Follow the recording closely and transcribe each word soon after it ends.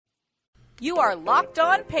You are Locked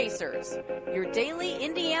On Pacers, your daily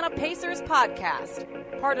Indiana Pacers podcast,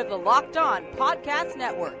 part of the Locked On Podcast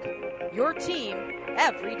Network, your team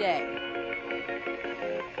every day.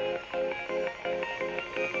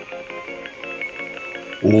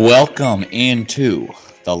 Welcome into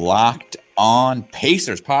the Locked On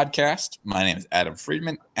Pacers podcast. My name is Adam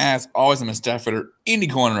Friedman. As always, I'm a staff writer at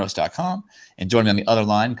IndyCornrows.com. And join me on the other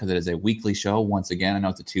line because it is a weekly show. Once again, I know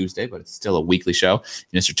it's a Tuesday, but it's still a weekly show.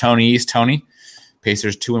 Mr. Tony East. Tony,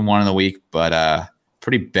 Pacers 2-1 in the week, but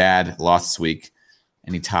pretty bad loss this week.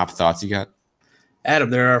 Any top thoughts you got?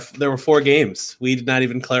 Adam, there were 4 games. We did not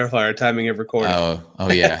even clarify our timing of recording.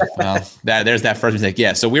 Oh yeah. Well, there's that first mistake.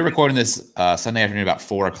 Yeah, so we're recording this Sunday afternoon about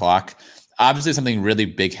 4 o'clock. Obviously, something really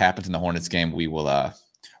big happens in the Hornets game. We will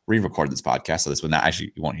re-record this podcast, so this will not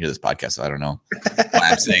actually, you won't hear this podcast, so I don't know why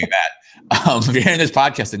I'm saying that. If you're hearing this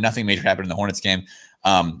podcast and nothing major happened in the Hornets game,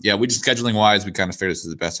 we just scheduling wise, we kind of figured this is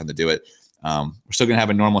the best time to do it. We're still going to have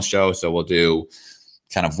a normal show, so we'll do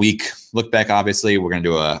kind of week look back. Obviously, we're going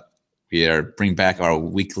to do bring back our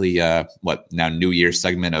weekly New Year's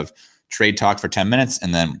segment of trade talk for 10 minutes,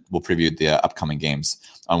 and then we'll preview the upcoming games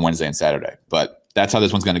on Wednesday and Saturday. But that's how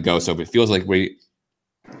this one's going to go. So if it feels like we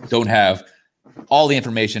don't have all the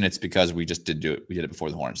information, it's because we just did it. We did it before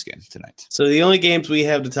the Hornets game tonight. So the only games we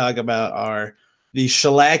have to talk about are the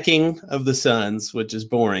shellacking of the Suns, which is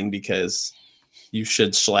boring because you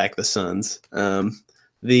should shellac the Suns.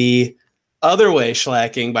 The other way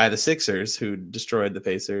shellacking by the Sixers, who destroyed the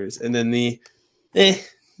Pacers, and then they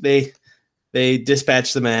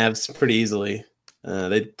dispatched the Mavs pretty easily.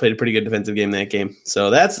 They played a pretty good defensive game in that game. So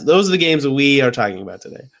those are the games that we are talking about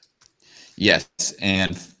today. Yes,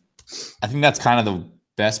 and I think that's kind of the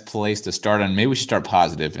best place to start. And maybe we should start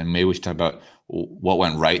positive, and maybe we should talk about what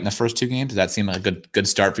went right in the first 2 games. Does that seem like a good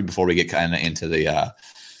start for you before we get kind of into the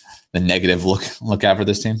negative look out for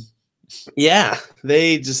this team? Yeah,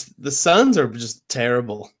 the Suns are just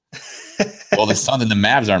terrible. Well, the Suns and the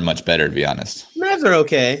Mavs aren't much better, to be honest. Mavs are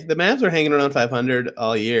okay. The Mavs are hanging around 500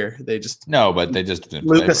 all year. They just didn't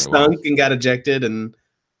Luka stunk and got ejected, and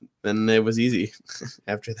then it was easy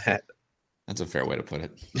after that. That's a fair way to put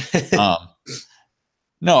it.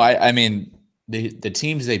 No, I mean the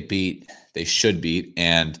teams they beat, they should beat,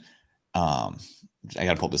 and I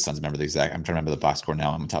got to pull up the Suns. I'm trying to remember the box score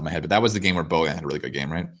now on the top of my head, but that was the game where Bojan had a really good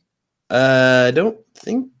game, right? I don't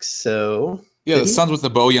think so. Yeah, the Suns with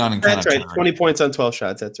the Bojan and that's right. 20 points on 12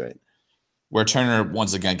 shots. That's right. Where Turner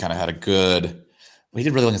once again kind of had a good. Well, he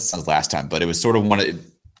did really well against the Suns last time, but it was sort of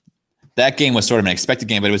that game was sort of an expected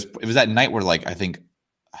game, but it was that night where I think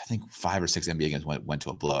 5 or 6 NBA games went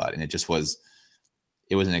to a blowout, and it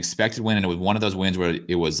was an expected win, and it was one of those wins where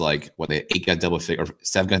it was like they 8 got double figure or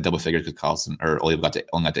 7 got double figures because Carlson or only got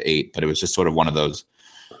to 8, but it was just sort of one of those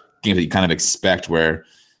games that you kind of expect where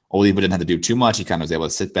Oliva didn't have to do too much. He kind of was able to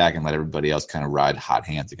sit back and let everybody else kind of ride hot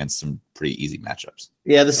hands against some pretty easy matchups.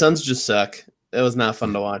 Yeah, the Suns just suck. It was not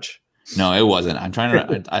fun to watch. No, it wasn't. I'm trying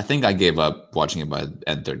to. I think I gave up watching it by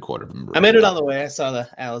the third quarter. I made it all the way. I saw the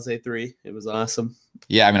Alizé 3. It was awesome.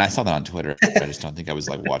 Yeah, I mean, I saw that on Twitter. I just don't think I was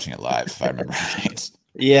watching it live, if I remember right.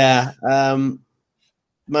 Yeah,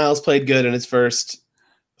 Miles played good in his first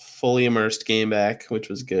fully immersed game back, which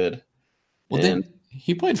was good. Well, then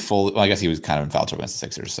he played full. Well, I guess he was kind of in foul trouble against the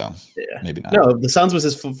Sixers, so yeah, maybe not. No, the Suns was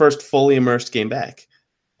his first fully immersed game back.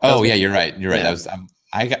 Oh yeah, you're right. You're right. Yeah.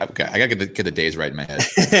 I got to get the days right in my head.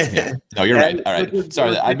 Yeah. No, you're right. All right.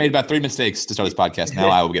 Sorry, I made about 3 mistakes to start this podcast. Now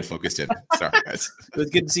I will get focused in. Sorry, guys. It was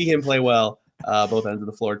good to see him play well, both ends of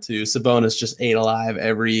the floor too. Sabonis just ate alive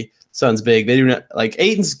every Suns big. They do not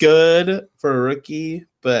Ayton's good for a rookie,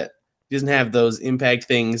 but he doesn't have those impact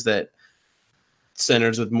things that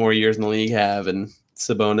centers with more years in the league have. And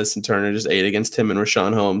Sabonis and Turner just ate against him and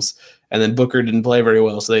Rashawn Holmes. And then Booker didn't play very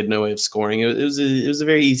well, so they had no way of scoring. It was a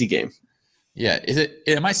very easy game. Yeah.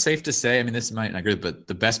 Am I safe to say, I mean, this might not agree, but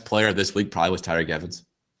the best player of this week probably was Tyreke Evans?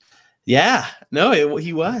 Yeah. No,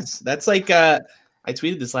 he was. That's I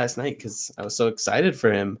tweeted this last night because I was so excited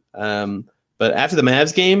for him. But after the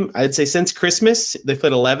Mavs game, I'd say since Christmas, they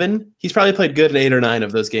played 11. He's probably played good in 8 or 9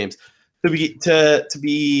 of those games. To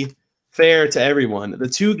be fair to everyone, the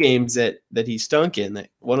 2 games that he stunk in,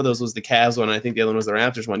 one of those was the Cavs one, and I think the other one was the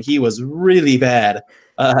Raptors one. He was really bad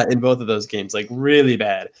in both of those games, really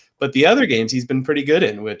bad. But the other games he's been pretty good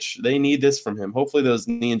in, which they need this from him. Hopefully those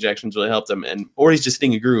knee injections really helped him, or he's just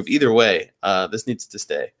hitting a groove. Either way, this needs to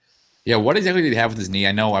stay. Yeah, what exactly did he have with his knee?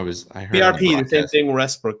 I heard PRP, the same thing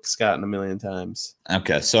Westbrook's gotten a million times.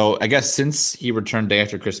 Okay, so I guess since he returned day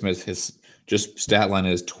after Christmas, his just stat line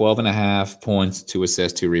is 12.5 points, 2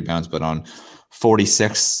 assists, 2 rebounds, but on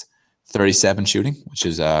 46, 37 shooting, which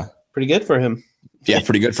is pretty good for him. Yeah,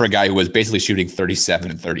 pretty good for a guy who was basically shooting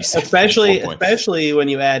 37 and 37. Especially when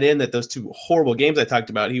you add in that those two horrible games I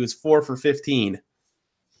talked about, he was 4 for 15.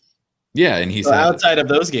 Yeah, and he's outside of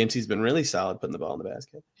those games, he's been really solid putting the ball in the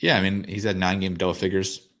basket. Yeah, I mean, he's had 9-game double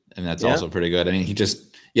figures, and that's also pretty good. I mean, he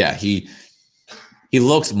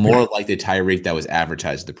looks more like the Tyreke that was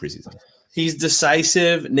advertised in the preseason. He's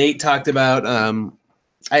decisive. Nate talked about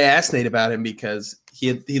I asked Nate about him because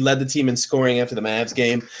he led the team in scoring after the Mavs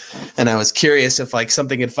game, and I was curious if like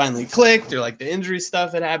something had finally clicked or like the injury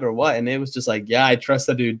stuff had happened or what. And it was just like, yeah, I trust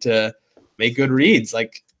the dude to make good reads.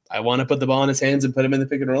 Like I want to put the ball in his hands and put him in the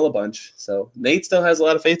pick and roll a bunch. So Nate still has a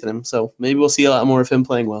lot of faith in him. So maybe we'll see a lot more of him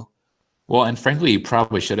playing well. Well, and frankly, he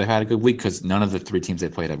probably should have had a good week because none of the 3 teams they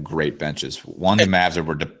played have great benches. One, the Mavs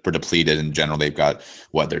were depleted in general. They've got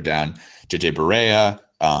they're down. JJ Barea,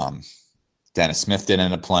 Dennis Smith didn't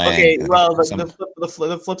end up playing. Okay, well,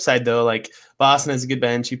 the flip side though, like Boston has a good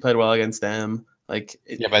bench. He played well against them. Like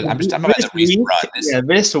but I'm talking about the recent run.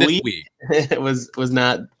 This week it was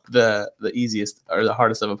not the easiest or the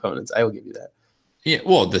hardest of opponents. I will give you that. Yeah,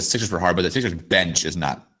 well, the Sixers were hard, but the Sixers bench is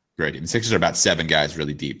not great. The Sixers are about 7 guys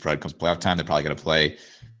really deep. Right, comes playoff time, they're probably going to play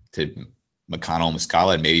to McConnell,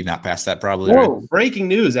 Muscala, and maybe not past that probably. Whoa! Right? Breaking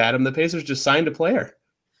news, Adam. The Pacers just signed a player.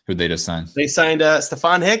 Who'd they just sign? They signed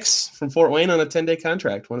Stephon Hicks from Fort Wayne on a 10-day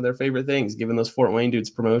contract. One of their favorite things, giving those Fort Wayne dudes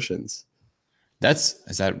promotions. I guess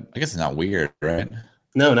it's not weird, right?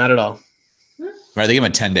 No, not at all. Right, they give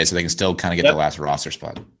them a 10 days so they can still kind of get the last roster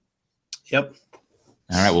spot. Yep.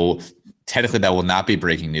 All right, well, technically that will not be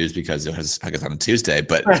breaking news because it was on Tuesday,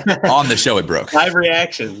 but on the show it broke. Live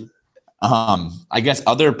reaction. I guess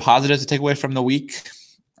other positives to take away from the week.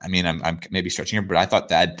 I mean, I'm maybe stretching here, but I thought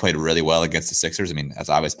Thad played really well against the Sixers. I mean, that's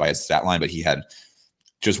obvious by his stat line, but he had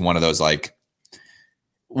just one of those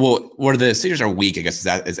where the Sixers are weak, I guess,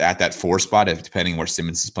 is at that 4 spot, depending where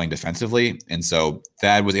Simmons is playing defensively. And so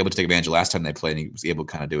Thad was able to take advantage of last time they played, and he was able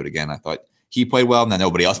to kind of do it again. I thought he played well, and then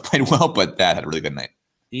nobody else played well, but Thad had a really good night.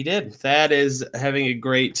 He did. Thad is having a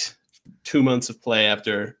great 2 months of play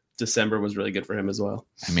after December was really good for him as well.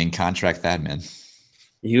 I mean, contract Thad, man.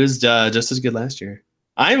 He was just as good last year.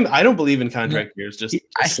 I don't believe in contract years.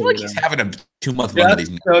 I feel like he's having a 2-month run.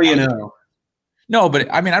 So you know. No,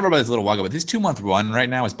 but I mean, I remember this a little while ago, but this 2-month run right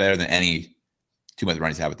now is better than any 2-month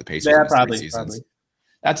run he's had with the Pacers. Yeah, in probably, 3 seasons.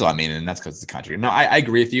 That's all I mean, and that's because it's a contract. No, I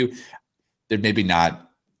agree with you. There maybe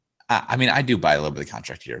not. I mean, I do buy a little bit of the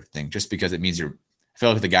contract year thing just because it means I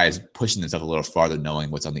feel like the guy is pushing himself a little farther,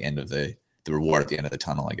 knowing what's on the end of the reward at the end of the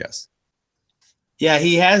tunnel, I guess. Yeah,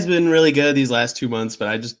 he has been really good these last 2 months, but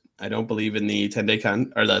I don't believe in the 10-day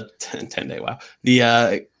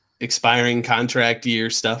the expiring contract year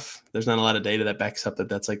stuff. There's not a lot of data that backs up that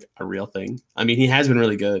that's like a real thing. I mean, he has been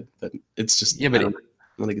really good, but it's just I don't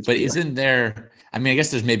think it's. But isn't there? I mean, I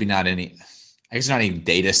guess there's maybe not any. I guess not any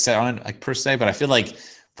data set on it, like per se. But I feel like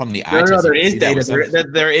from the eye there is data.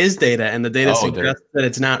 There is data, and the data suggests that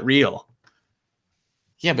it's not real.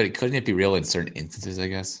 Yeah, but couldn't it be real in certain instances? I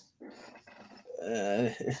guess.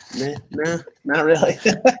 No, not really.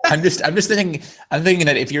 I'm just thinking. I'm thinking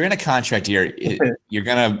that if you're in a contract year,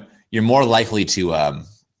 you're more likely to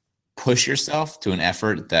push yourself to an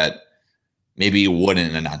effort that maybe you wouldn't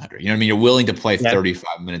in a 900. You know what I mean? You're willing to play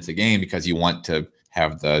 35 minutes a game because you want to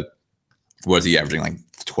have what is he averaging, like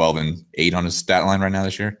 12 and 8 on his stat line right now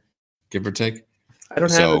this year, give or take? I don't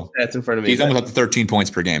have the stats in front of me. He's almost up to 13 points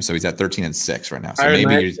per game, so he's at 13 and 6 right now. So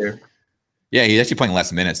maybe he's actually playing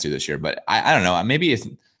less minutes too this year. But I don't know. Maybe it's.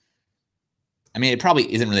 I mean, it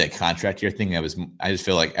probably isn't really a contract year thing. I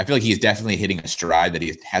feel like he's definitely hitting a stride that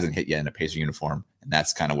he hasn't hit yet in a Pacer uniform, and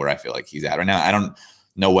that's kind of where I feel like he's at right now. I don't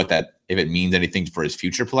know if it means anything for his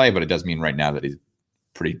future play, but it does mean right now that he's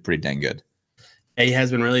pretty dang good. Yeah, he has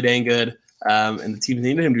been really dang good, and the team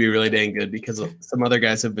needed him to be really dang good because some other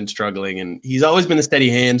guys have been struggling, and he's always been a steady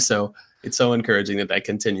hand. So it's so encouraging that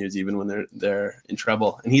continues even when they're in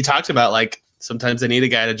trouble. And he talked about like. Sometimes they need a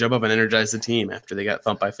guy to jump up and energize the team after they got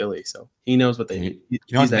thumped by Philly. So he knows what they need. You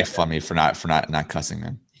don't have to make fun of me for not cussing,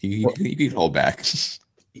 man. You can hold back. He's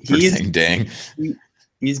saying dang.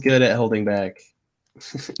 He's good at holding back.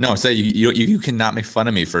 No, say you cannot make fun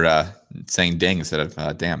of me for saying dang instead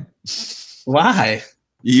of damn. Why?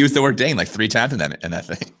 You used the word dang like 3 times in that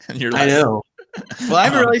thing. And you're I know. Well, I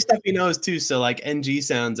have a really stuffy nose too, so like NG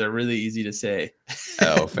sounds are really easy to say.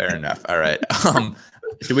 Oh, fair enough. All right.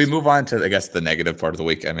 Should we move on to, I guess, the negative part of the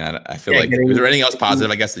week? I mean, I feel like, is there anything else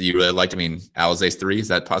positive, I guess, that you really liked? I mean, Alize's 3, is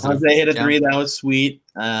that positive? Alize hit a 3, that was sweet.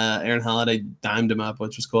 Aaron Holiday dimed him up,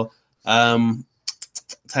 which was cool.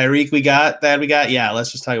 Tyreke we got. Yeah,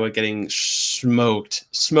 let's just talk about getting smoked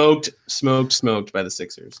by the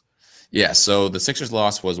Sixers. Yeah, so the Sixers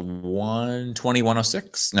loss was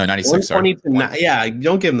 120-106. No, 96, sorry. 120 to yeah,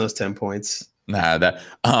 don't give them those 10 points. Nah, that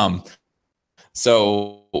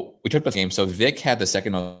so we took the game. So Vic had the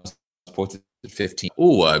second most points at 15.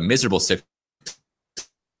 Ooh, a miserable 6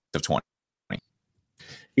 of 20.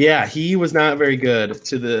 Yeah, he was not very good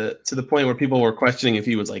to the point where people were questioning if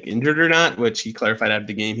he was like injured or not, which he clarified after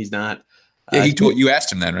the game he's not. Yeah, you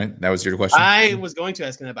asked him then, right? That was your question. I was going to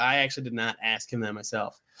ask him that, but I actually did not ask him that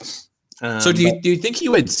myself. So do you think he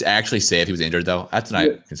would actually say if he was injured though? That's what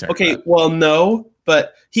I'm concerned. Okay, about. well, no,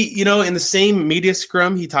 but he, in the same media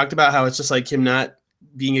scrum, he talked about how it's just like him not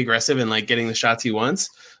being aggressive and like getting the shots he wants.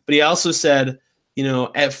 But he also said,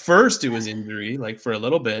 at first it was injury, like for a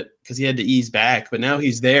little bit, because he had to ease back. But now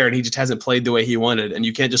he's there and he just hasn't played the way he wanted, and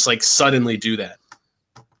you can't just like suddenly do that.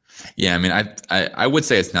 Yeah, I mean, I would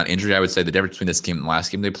say it's not injury. I would say the difference between this game and the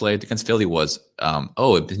last game they played against Philly was,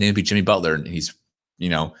 his name would be Jimmy Butler, and he's,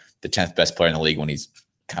 the 10th best player in the league when he's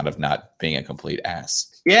kind of not being a complete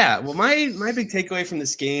ass. Yeah, well, my big takeaway from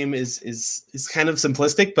this game is kind of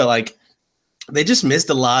simplistic, but like they just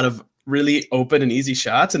missed a lot of really open and easy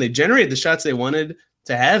shots, and they generated the shots they wanted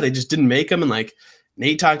to have. They just didn't make them, and like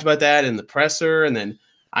Nate talked about that in the presser, and then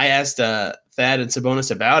I asked Thad and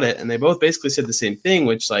Sabonis about it, and they both basically said the same thing,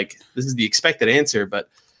 which like this is the expected answer, but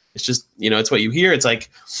it's just it's what you hear. It's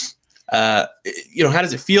like how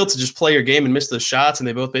does it feel to just play your game and miss those shots? And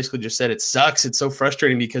they both basically just said it sucks. It's so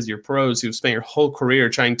frustrating because you're pros who've spent your whole career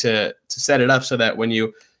trying to set it up so that when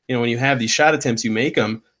you have these shot attempts, you make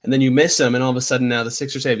them and then you miss them. And all of a sudden now the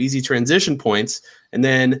Sixers have easy transition points. And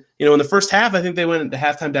then, in the first half, I think they went into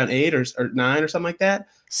halftime down 8 or 9 or something like that.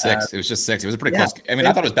 6. It was just 6. It was a pretty close. I mean,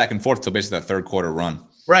 I thought it was back and forth till basically that third quarter run.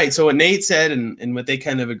 Right. So what Nate said and what they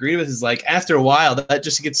kind of agreed with is like after a while that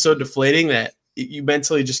just gets so deflating that you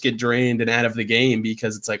mentally just get drained and out of the game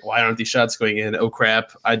because it's like, why aren't these shots going in? Oh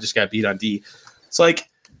crap, I just got beat on D. So like,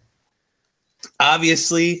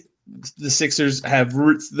 obviously the Sixers have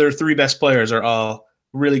their 3 best players are all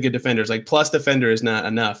really good defenders. Like plus defender is not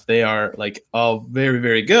enough. They are like all very,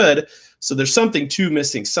 very good. So there's something to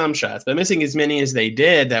missing some shots, but missing as many as they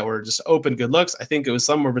did that were just open good looks. I think it was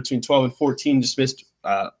somewhere between 12 and 14 just missed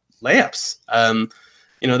layups.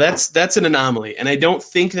 That's an anomaly. And I don't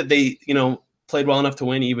think that they, played well enough to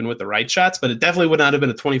win even with the right shots, but it definitely would not have been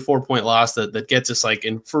a 24-point loss that gets us like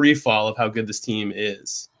in free fall of how good this team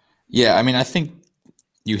is. Yeah, I mean, I think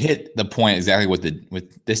you hit the point exactly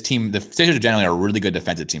with this team. The Sixers generally are a really good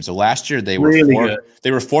defensive team. So last year they were really fourth. Good.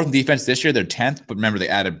 They were 4th in defense. This year they're 10th. But remember they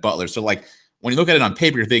added Butler. So like when you look at it on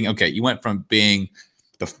paper, you're thinking, okay, you went from being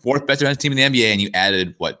the 4th best defensive team in the NBA, and you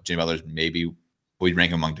added what Jimmy Butler's maybe. We'd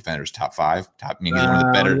rank him among defenders, top 5. I mean, he's one of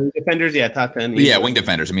the better wing defenders. Yeah, top 10. Yeah, wing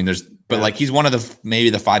defenders. I mean, like he's one of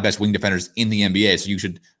maybe the 5 best wing defenders in the NBA. So you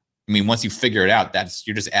should. I mean, once you figure it out,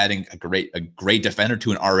 you're just adding a great defender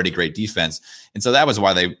to an already great defense. And so that was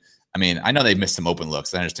why they. I mean, I know they missed some open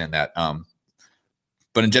looks. I understand that.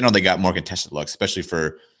 But in general, they got more contested looks, especially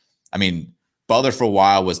Butler for a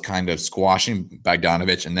while was kind of squashing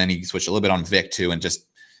Bogdanović, and then he switched a little bit on Vic too, and just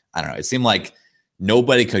I don't know. It seemed like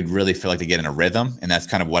nobody could really feel like they get in a rhythm, and that's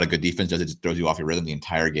kind of what a good defense does. It just throws you off your rhythm the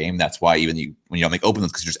entire game. That's why even when you don't make open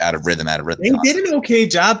looks, because you're just out of rhythm. They did an okay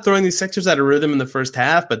job throwing these Sixers out of rhythm in the first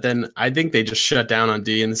half, but then I think they just shut down on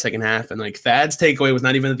D in the second half. And like Thad's takeaway was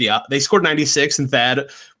not even they scored 96, and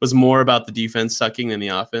Thad was more about the defense sucking than the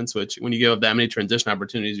offense. Which when you give up that many transition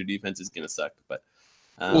opportunities, your defense is going to suck. But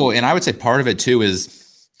and I would say part of it too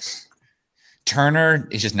is Turner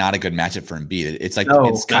is just not a good matchup for Embiid. It's like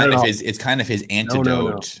it's kind of his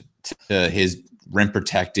antidote to his rim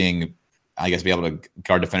protecting. I guess be able to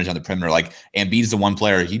guard defenders on the perimeter. Like Embiid's the one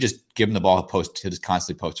player he just give him the ball he'll just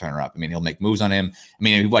constantly post Turner up. I mean, he'll make moves on him. I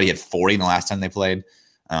mean, everybody had 40 in the last time they played.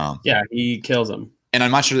 Yeah, he kills him. And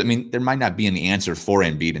I'm not sure. I mean, there might not be any answer for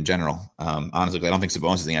Embiid in general. Honestly, I don't think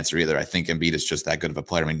Sabonis is the answer either. I think Embiid is just that good of a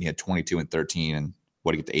player. I mean, he had 22 and 13, and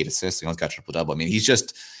what, he get to 8 assists. He almost got triple double. I mean, he's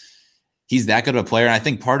that good of a player. And I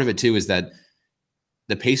think part of it too is that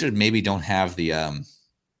the Pacers maybe don't have the,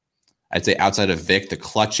 I'd say outside of Vic, the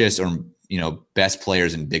clutchest or, best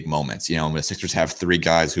players in big moments. The Sixers have 3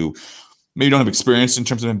 guys who maybe don't have experience in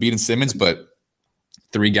terms of Embiid and Simmons, but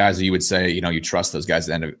 3 guys who you would say, you trust those guys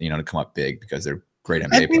to end up, to come up big because they're great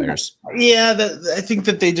NBA players. Yeah, I think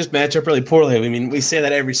that they just match up really poorly. I mean, we say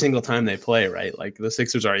that every single time they play, right? Like the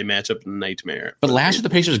Sixers are a matchup nightmare. But last year the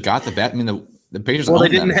Pacers got the bet. I mean, the Pacers. Well, they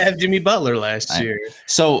didn't have Jimmy Butler last year,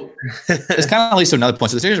 so it's kind of leads to another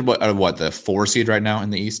point. So the Sixers are what the 4 seed right now in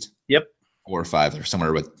the East. Yep, 4 or 5. They're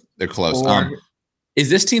somewhere they're close. 4.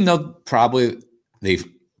 Is this team though probably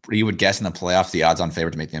you would guess in the playoffs the odds-on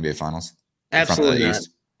favorite to make the NBA Finals? Absolutely not. East?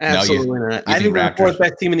 Absolutely not. I think they're the fourth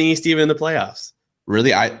best team in the East, even in the playoffs.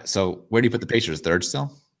 Really? So where do you put the Pacers? Third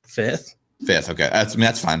still? Fifth. Okay.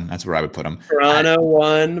 That's fine. That's where I would put them. Toronto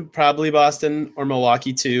 1, probably Boston or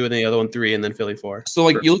Milwaukee 2, and the other one 3, and then Philly 4. So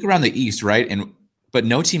you look around the East, right? But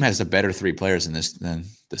no team has a better 3 players than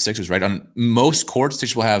the Sixers, right? On most courts,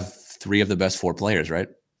 Sixers will have 3 of the best 4 players, right?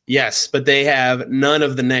 Yes, but they have none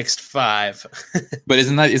of the next 5. But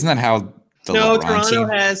isn't that how the LeBron team?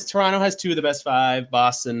 Toronto has 2 of the best 5.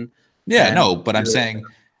 Boston. Yeah, no, but I'm saying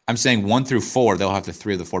 1 through 4, they'll have the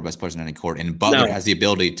 3 of the 4 best players in any court, and Butler has the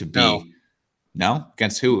ability to be. No,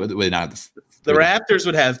 against who? The Raptors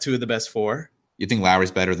would have 2 of the best 4. You think Lowry's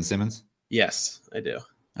better than Simmons? Yes, I do.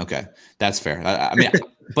 Okay, that's fair. I mean,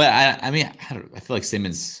 but I feel like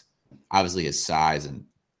Simmons, obviously his size, and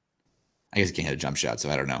I guess he can't hit a jump shot, so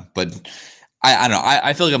I don't know. But I don't know.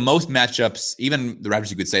 I feel like in most matchups, even the Raptors,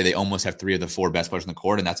 you could say they almost have 3 of the 4 best players on the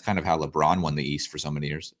court, and that's kind of how LeBron won the East for so many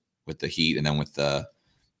years with the Heat, and then with the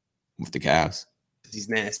Cavs. He's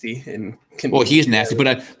nasty and he's nasty, but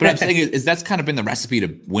I'm saying is that's kind of been the recipe to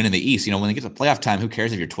win in the East. When they get to playoff time, who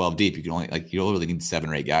cares if you're 12 deep? You can only you only need 7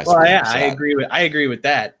 or 8 guys. Well, yeah, I agree with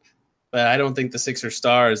that, but I don't think the Sixers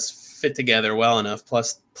stars fit together well enough.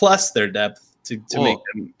 Plus their depth to make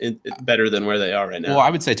them better than where they are right now. Well,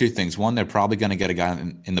 I would say 2 things. 1, they're probably going to get a guy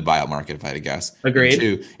in the buyout market, if I had to guess.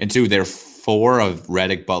 Agreed. And two, their 4 of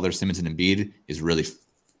Redick, Butler, Simmons, and Embiid is really.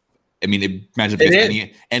 I mean, imagine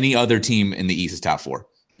if any other team in the East is top 4.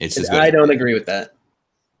 It's just I don't agree with that.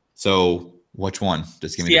 So which one?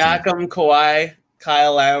 Just give me Siakam, Kawhi,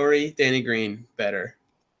 Kyle Lowry, Danny Green, better.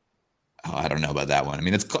 Oh, I don't know about that one.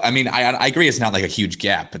 I mean, I agree. It's not like a huge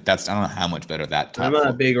gap, but I don't know how much better that. I'm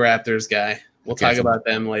a big Raptors guy. We'll talk about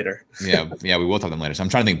them later. yeah, we will talk about them later. So I'm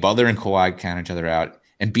trying to think. Butler and Kawhi count each other out,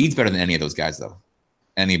 and Embiid's better than any of those guys, though.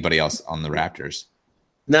 Anybody else on the Raptors?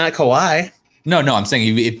 Not Kawhi. No, I'm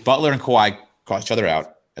saying if Butler and Kawhi cross each other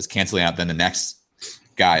out as canceling out, then the next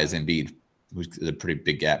guy is Embiid, who's a pretty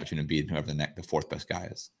big gap between Embiid and whoever the 4th best guy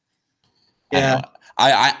is. Yeah,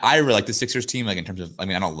 I really like the Sixers team. Like in terms of, I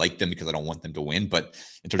don't like them because I don't want them to win, but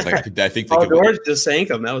in terms of I think Paul George just sank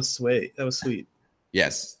them. That was sweet.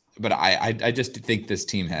 Yes, but I just think this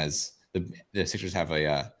team has the Sixers have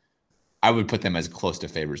I would put them as close to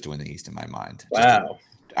favorites to win the East in my mind. Wow.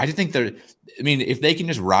 I just think if they can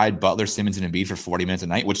just ride Butler, Simmons, and Embiid for 40 minutes a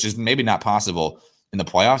night, which is maybe not possible in the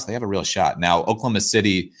playoffs, they have a real shot. Now, Oklahoma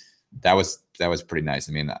City, that was pretty nice.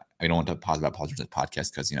 I don't want to pause about Paul George's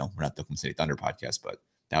podcast because, we're not the Oklahoma City Thunder podcast, but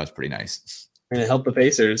that was pretty nice. And it helped the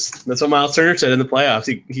Pacers. That's what Miles Turner said in the playoffs.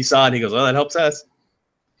 He saw it and he goes, well, that helps us.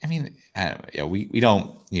 We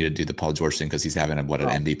don't need to do the Paul George thing because he's having an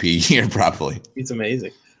MVP year probably. He's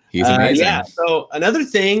amazing. He's amazing. Yeah. So another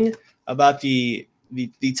thing about the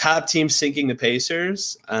top team sinking the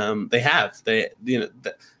Pacers, they have.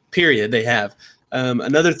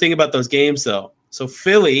 Another thing about those games, though. So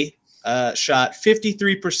Philly shot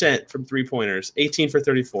 53% from 3-pointers, 18 for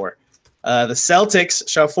 34. The Celtics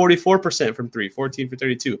shot 44% from 3, 14 for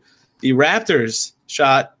 32. The Raptors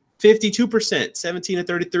shot 52%, 17 to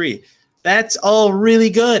 33. That's all really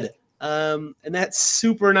good. And that's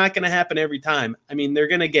super not going to happen every time. They're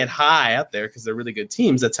going to get high up there because they're really good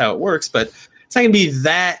teams. That's how it works. But it's not going to be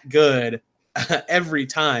that good every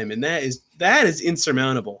time. And that is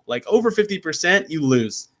insurmountable. Like over 50%, you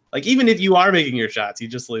lose. Like even if you are making your shots, you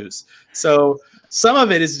just lose. So some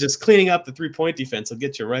of it is just cleaning up the 3-point defense. Will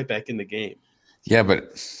get you right back in the game. Yeah,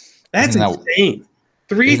 but that's insane.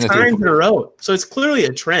 3 times in a row. So it's clearly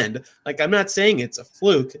a trend. Like I'm not saying it's a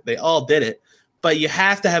fluke. They all did it. But you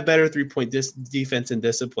have to have better 3-point defense and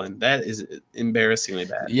discipline. That is embarrassingly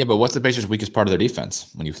bad. Yeah, but what's the Pacers' weakest part of their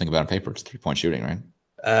defense when you think about it on paper? It's 3-point shooting, right?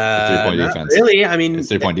 3-point defense. Really? It's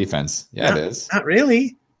 3-point defense. Yeah, it is. Not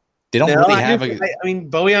really. They don't really have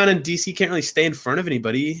Bojan and DC can't really stay in front of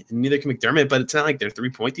anybody, and neither can McDermott. But it's not like their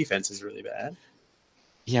 3-point defense is really bad.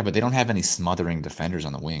 Yeah, but they don't have any smothering defenders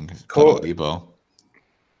on the wing. Cool.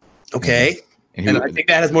 Okay. And I think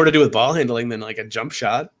that has more to do with ball handling than like a jump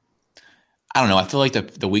shot. I don't know. I feel like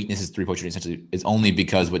the weakness is 3-point shooting essentially is only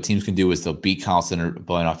because what teams can do is they'll beat Kyle Center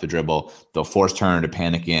blowing off the dribble. They'll force Turner to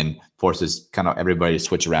panic in, forces kind of everybody to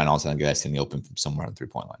switch around. All of a sudden, guys in the open from somewhere on the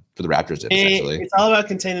 3-point line. For the Raptors, essentially. It's all about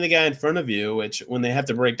containing the guy in front of you, which when they have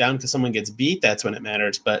to break down because someone gets beat, that's when it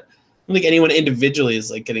matters. But I don't think anyone individually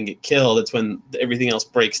is like going to get killed. It's when everything else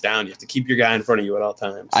breaks down. You have to keep your guy in front of you at all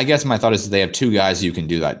times. I guess my thought is they have 2 guys you can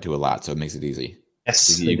do that to a lot, so it makes it easy.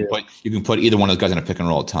 Yes, you can put either one of those guys in a pick and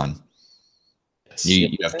roll a ton.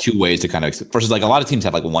 You have 2 ways to kind of versus like a lot of teams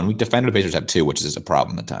have like 1 weak defender. The Pacers have 2, which is a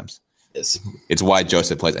problem at times. Yes. It's why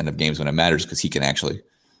Joseph plays end of games when it matters because he can actually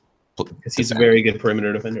Because he's a very good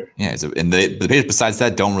perimeter defender. Yeah, and the Pacers besides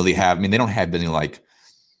that don't really have. I mean, they don't have any like.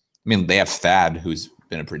 I mean, they have Thad, who's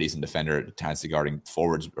been a pretty decent defender at times guarding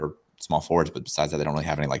forwards or small forwards, but besides that, they don't really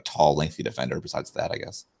have any like tall, lengthy defender. Besides that, I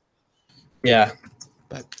guess. Yeah,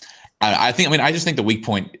 but I think. I mean, I just think the weak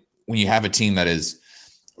point when you have a team that is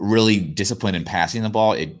really disciplined in passing the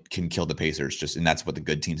ball, it can kill the Pacers. And that's what the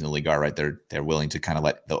good teams in the league are, right? They're willing to kind of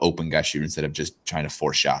let the open guy shoot instead of just trying to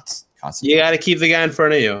force shots constantly. You got to keep the guy in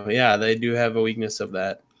front of you. Yeah, they do have a weakness of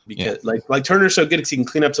that because like Turner's so good because he can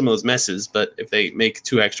clean up some of those messes. But if they make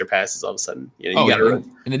 2 extra passes, all of a sudden, you got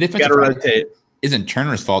to rotate. Isn't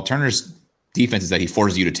Turner's fault? Turner's defense is that he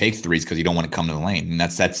forces you to take threes because you don't want to come to the lane, and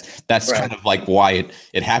that's right. Kind of like why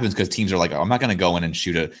it happens because teams are like, oh, I'm not going to go in and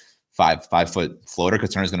shoot a 5-foot floater because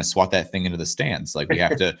Turner's going to swat that thing into the stands. Like we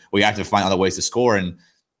have to find other ways to score, and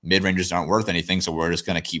mid-rangers aren't worth anything, so we're just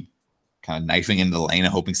going to keep kind of knifing into the lane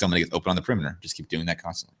and hoping somebody gets open on the perimeter. Just keep doing that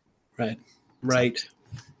constantly. Right.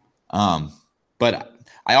 But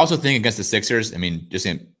I also think against the Sixers, General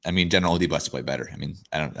Oladipo has to play better. I mean,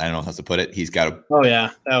 I don't know how else to put it. He's got to. Oh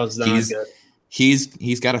yeah, that was not good.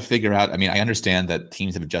 He's got to figure out. I mean, I understand that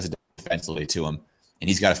teams have adjusted defensively to him, and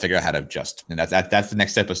he's got to figure out how to adjust. And that's the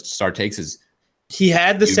next step a star takes is. He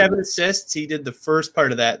had the 7 assists. He did the first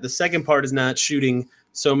part of that. The second part is not shooting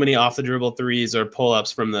so many off the dribble threes or pull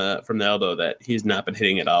ups from the elbow that he's not been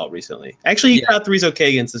hitting at all recently. Actually, he caught threes okay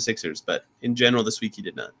against the Sixers, but in general this week he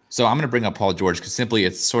did not. So I'm going to bring up Paul George because simply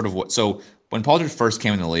it's sort of what. So when Paul George first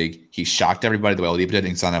came in the league, he shocked everybody the way Oladipo did,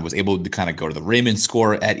 and Son was able to kind of go to the rim and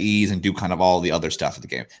score at ease and do kind of all the other stuff of the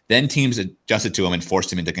game. Then teams adjusted to him and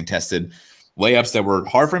forced him into contested layups that were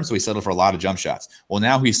hard for him, so he settled for a lot of jump shots. Well,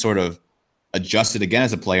 now he's sort of adjusted again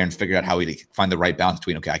as a player and figured out how he find the right balance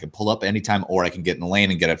between, okay, I can pull up anytime or I can get in the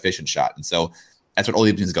lane and get an efficient shot. And so that's what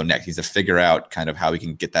Oladipo needs to go next. He's to figure out kind of how he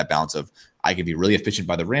can get that balance of I can be really efficient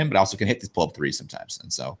by the rim, but also can hit these pull-up threes sometimes.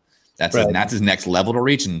 And so that's his next level to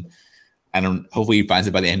reach. And hopefully he finds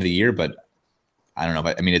it by the end of the year, but I don't know.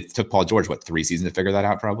 But I mean, it took Paul George, 3 seasons to figure that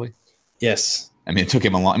out probably? Yes. I mean, it took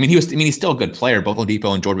him a long. He's still a good player. Both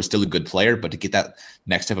Oladipo and George were still a good player, but to get that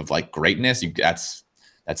next step of like greatness,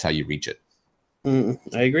 that's how you reach it.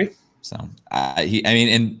 I agree. So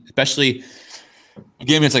and especially a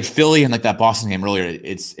game it's like Philly and like that Boston game earlier.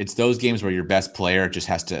 It's those games where your best player just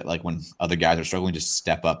has to, like when other guys are struggling, just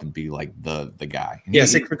step up and be like the guy. And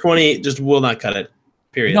 6 for 20 just will not cut it.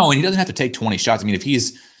 Period. No, and he doesn't have to take 20 shots. I mean, if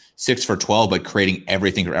he's 6 for 12 but creating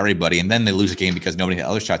everything for everybody, and then they lose a game because nobody hit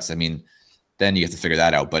other shots. I mean, then you have to figure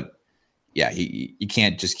that out. But yeah, you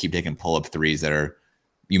can't just keep taking pull-up threes that are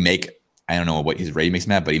you make. I don't know what his rate makes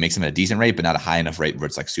him at, but he makes him at a decent rate, but not a high enough rate where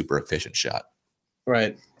it's like super efficient shot.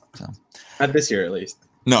 Right. So not this year, at least.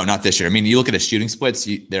 No, not this year. I mean, you look at his shooting splits;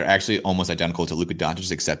 they're actually almost identical to Luka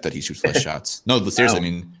Doncic, except that he shoots less shots. No, seriously. Wow. I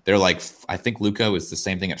mean, they're like I think Luka was the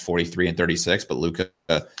same thing at 43 and 36, but Luka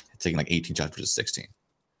taking like 18 shots versus 16.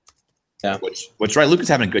 Yeah. Which right? Luka's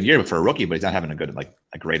having a good year, but for a rookie, but he's not having a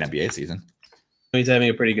great NBA season. He's having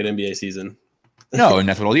a pretty good NBA season. No, and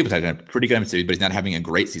that's what Oladipo's having, a pretty good NBA season, but he's not having a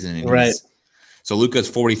great season. Right. So Luka's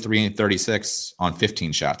 43 and 36 on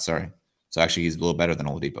 15 shots. Sorry. So actually, he's a little better than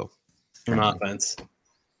Oladipo. On offense.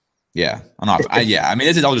 Yeah. On offense. I mean,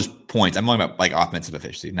 this is all just points. I'm talking about like offensive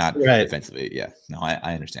efficiency, not defensively. Yeah. No,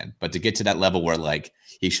 I understand. But to get to that level where like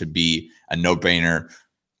he should be a no-brainer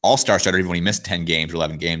all-star starter, even when he missed 10 games or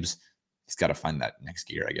 11 games, he's got to find that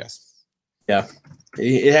next year, I guess. Yeah.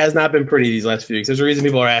 It has not been pretty these last few weeks. There's a reason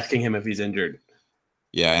people are asking him if he's injured.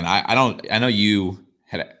 Yeah, and I know you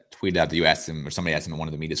had tweeted out that you asked him or somebody asked him in one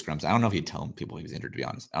of the media scrums. I don't know if he'd tell people he was injured, to be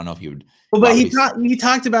honest. I don't know if he would. Well, but he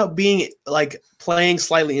talked about being like playing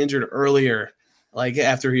slightly injured earlier, like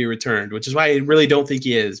after he returned, which is why I really don't think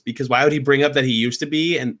he is, because why would he bring up that he used to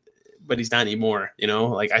be but he's not anymore,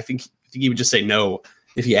 Like I think he would just say no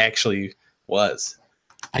if he actually was.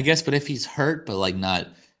 I guess, but if he's hurt, but like not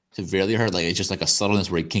severely hurt, like it's just like a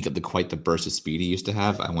subtleness where he can't get quite the burst of speed he used to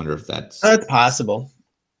have. I wonder if that's possible.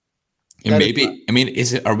 And maybe, I mean,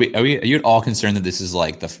 are you at all concerned that this is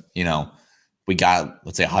like we got,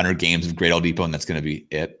 let's say 100 games of great Oladipo and that's going to be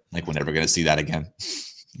it? Like we're never going to see that again.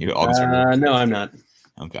 You all concerned? No, I'm not.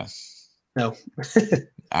 Okay. No.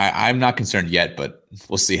 I'm not concerned yet, but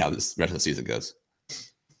we'll see how this rest of the season goes.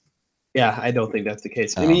 Yeah, I don't think that's the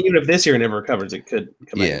case. I mean, even if this year never recovers, it could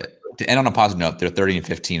come back. Yeah. To end on a positive note, they're 30 and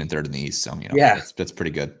 15 and third in the East. So, that's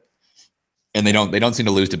pretty good. And they don't seem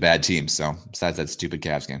to lose to bad teams. So besides that stupid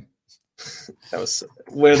Cavs game. That was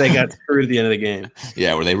where they got screwed at the end of the game.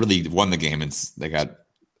 Yeah, where they really won the game and they got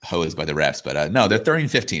hosed by the refs. But no, they're 30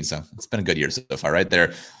 and 15. So it's been a good year so far, right?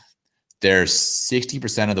 They're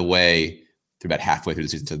 60% of the way through about halfway through the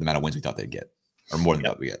season to the amount of wins we thought they'd get, or more than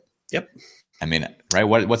that we get. Yep. I mean, right?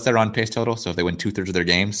 What's their on pace total? So if they win 2/3 of their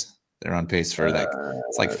games, they're on pace for that.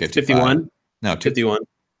 It's like 51. No, 51.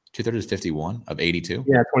 2/3 is 51 of 82.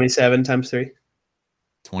 Yeah, 27 times 3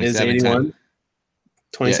 is 81.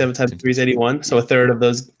 27 times 3 is 81. So a third of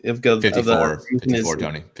those of 54, is,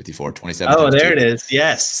 Tony. 54. 27. Oh, there 2. it is.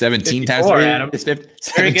 Yes. 17 times 3 Adam. is 50.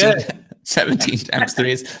 Very good. 17 times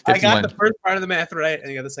 3 is 51. I got the first part of the math right,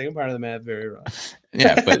 and you got the second part of the math very wrong.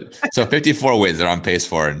 Yeah, but so 54 wins they're on pace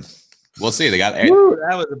for, and we'll see. They got Woo,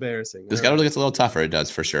 that was embarrassing. This schedule gets a little tougher. It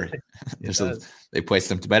does for sure. They play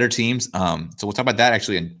some better teams. So we'll talk about that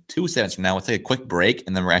actually in 2 seconds from now. We'll take a quick break,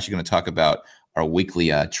 and then we're actually going to talk about our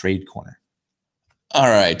weekly trade corner. All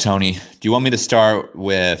right, Tony. Do you want me to start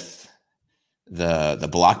with the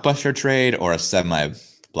blockbuster trade or a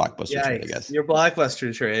semi-blockbuster trade? I guess your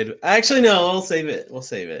blockbuster trade. Actually, no. We'll save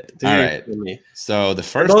it. All right. So the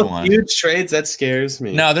first one, huge trades. That scares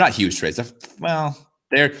me. No, they're not huge trades. Well,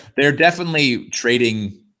 they're definitely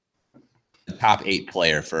trading the top 8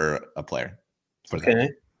 player for a player.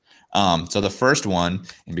 Okay. So the first one,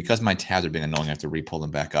 and because my tabs are being annoying, I have to re-pull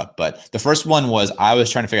them back up. But the first one was I was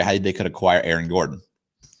trying to figure out how they could acquire Aaron Gordon.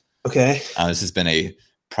 Okay. This has been a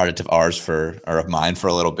project of mine for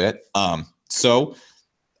a little bit. So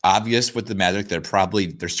obvious with the Magic,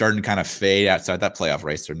 they're starting to kind of fade outside that playoff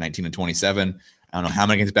race. They're 19 and 27. I don't know how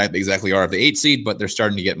many games back they exactly are of the 8 seed, but they're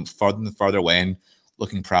starting to get farther and farther away and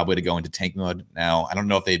looking probably to go into tank mode. Now, I don't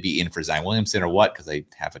know if they'd be in for Zion Williamson or what, because they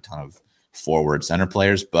have a ton of forward center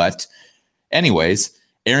players. But anyways,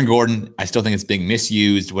 Aaron Gordon, I still think it's being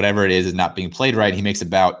misused. Whatever it is not being played right. He makes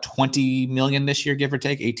about $20 million this year, give or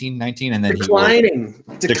take, 18, 19. And then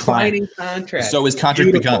declining contract. So his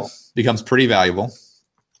contract becomes pretty valuable.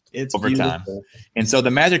 It's over time. And so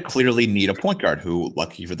the Magic clearly need a point guard who,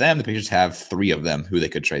 lucky for them, the Pacers have 3 of them who they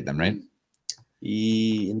could trade them, right?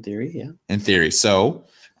 In theory, yeah. In theory. So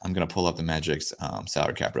I'm going to pull up the Magic's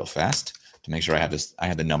salary cap real fast to make sure I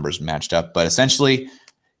have the numbers matched up. But essentially,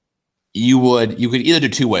 you could either do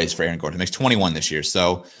 2 ways for Aaron Gordon. He makes 21 this year.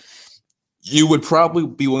 So you would probably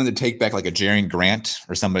be willing to take back like a Jaren Grant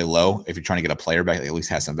or somebody low if you're trying to get a player back that at least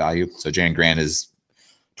has some value. So Jaren Grant is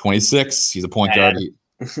 26. He's a point guard.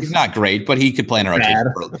 He's not great, but he could play in a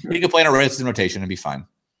rotation. He could play in a rotation and be fine.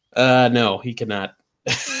 No, he cannot.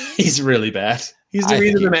 He's really bad. He's the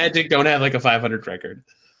reason the Magic don't have like a 500 record.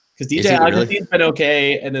 Because DJ Augustine's been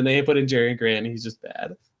okay, and then they put in Jaren Grant, and he's just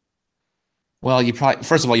bad. Well,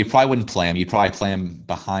 first of all, you probably wouldn't play him. You'd probably play him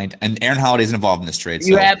behind, and Aaron Holiday's involved in this trade.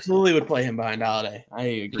 You absolutely would play him behind Holiday. I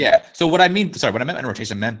agree. Yeah. So what I meant in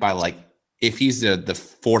rotation, I meant by like if he's the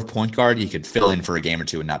 4th point guard, he could fill in for a game or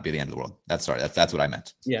 2 and not be the end of the world. That's what I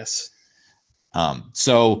meant. Yes.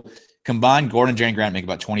 So combined, Gordon and Jaren Grant make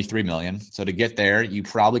about $23 million. So to get there, you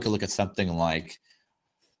probably could look at something like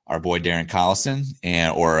our boy Darren Collison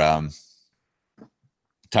or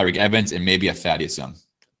Tyreke Evans and maybe a Thaddeus Young.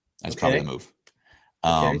 That's probably the move.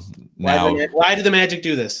 Why did the Magic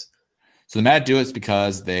do this? So the Magic do it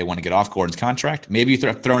because they want to get off Gordon's contract. Maybe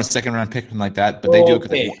throw in a 2nd-round pick, something like that. But they do it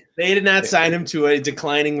because they did not sign him to a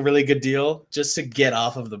declining, really good deal just to get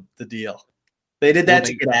off of the deal. They did that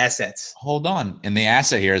to get assets. Hold on. And the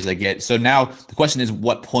asset here is they get – so now the question is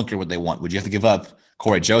what point guard would they want? Would you have to give up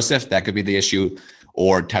Corey Joseph? That could be the issue.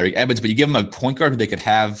 Or Tyreke Evans. But you give them a point guard who they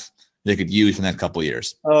could use for the next couple of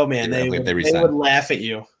years. Oh, man. They would laugh at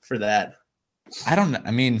you for that. I don't know.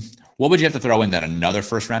 I mean, what would you have to throw in that? Another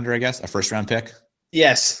 1st-rounder, I guess? A 1st-round pick?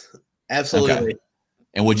 Yes. Absolutely. Okay.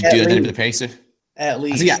 And would you do that to the Pacers? At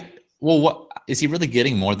least. Yeah. Well, what is he really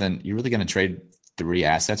getting more than – you're really going to trade 3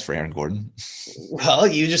 assets for Aaron Gordon? Well,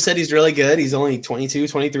 you just said he's really good. He's only 22,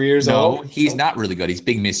 23 years old. No, he's not really good. He's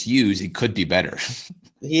being misused. He could be better.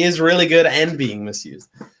 He is really good and being misused.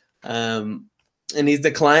 And he's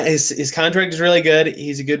declined. His contract is really good.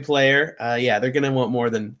 He's a good player. Yeah, they're going to want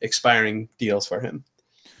more than expiring deals for him.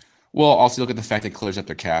 Well, also look at the fact that it clears up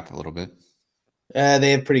their cap a little bit.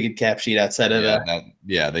 They have pretty good cap sheet outside of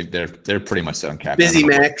they're pretty much set on cap. Busy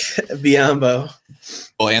Mac, Biombo.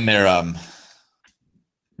 Well, and they're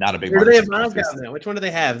not a big. Where do they have Mozgov now? Which one do they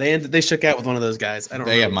have? They shook out with one of those guys. I don't.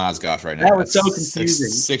 They have Mozgov right now. That was so confusing.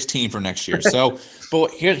 16 for next year. So, but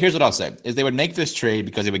here's what I'll say: is they would make this trade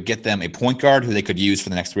because it would get them a point guard who they could use for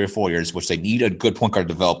the next 3 or 4 years, which they need a good point guard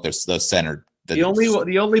to develop their center. The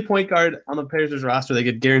only point guard on the Pacers roster they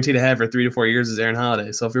could guarantee to have for 3 to 4 years is Aaron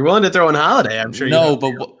Holiday. So if you're willing to throw in Holiday, I'm sure.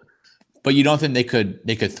 But you don't think they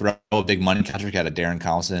could throw a big money contract at a Darren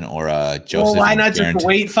Collison or a Joseph? Well, why not just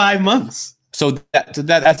wait 5 months? So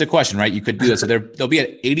that's the question, right? You could do that. So they'll be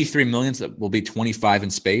at 83 million. So that will be 25 in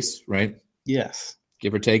space, right? Yes.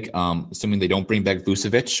 give or take. Assuming they don't bring back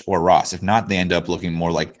Vucevic or Ross. If not, they end up looking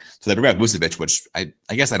more like they bring back Vucevic, which I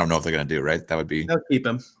guess I don't know if they're going to do. Right? That would be. They'll keep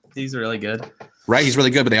him. He's really good. Right, he's really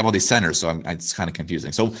good, but they have all these centers, so it's kind of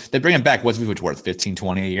confusing. So they bring him back. What's Vucevic worth? 15,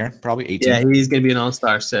 20 a year, probably 18. Yeah, he's going to be an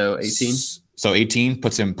all-star. So 18. So 18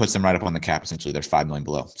 puts them right up on the cap. Essentially, they're $5 million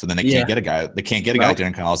below. So then they can't get a guy. They can't get a guy like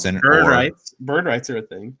Darren Collison. Bird rights are a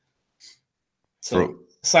thing. So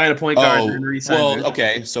sign a point guard and re-sign. Well,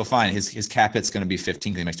 okay, so fine. His cap hit's going to be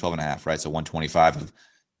 15 because he makes 12.5, right? So 125 of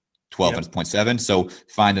 12 and 0.7. So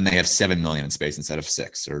fine, then they have $7 million in space instead of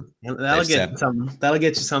 6. Or that'll get something. That'll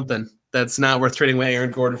get you something. That's not worth trading away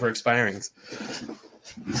Aaron Gordon for expirings.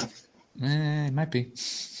 It might be.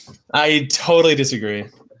 I totally disagree.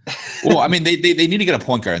 Well, I mean, they need to get a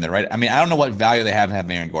point guard in there, right? I mean, I don't know what value they have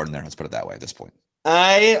having Aaron Gordon there. Let's put it that way at this point.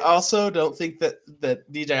 I also don't think that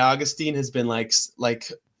DJ Augustine has been like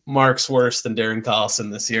marks worse than Darren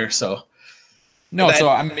Collison this year. So no, so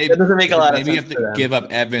I mean, maybe, doesn't make a lot of sense. Maybe you have to give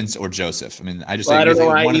up Evans or Joseph. I mean, I don't know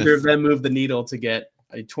why either of them moved the needle to get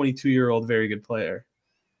a 22-year-old very good player.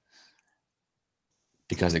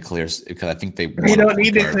 Because it clears. Because I think they don't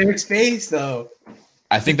need to clear space though.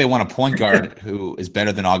 I think they want a point guard who is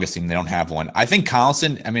better than Augustine. They don't have one. I think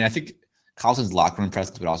Collison. I mean, I think Collison's locker room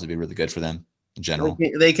presence would also be really good for them in general.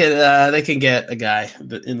 They can get a guy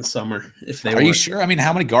in the summer if they. Are you sure? I mean,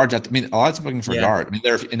 how many guards? I mean, a lot of looking for a guard. I mean,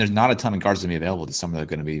 there's not a ton of guards to be available this summer that are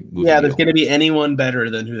going to be moving. Yeah, there's going to be anyone better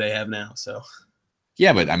than who they have now. So.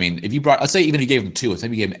 Yeah, but I mean, if you brought, let's say even if you gave him two, let's say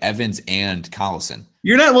you gave him Evans and Collison.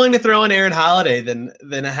 You're not willing to throw in Aaron Holiday,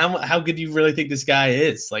 then how good do you really think this guy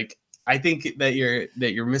is? Like, I think that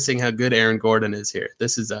you're missing how good Aaron Gordon is here.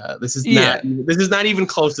 This is not even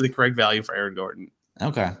close to the correct value for Aaron Gordon.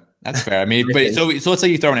 Okay, that's fair. I mean, but so let's say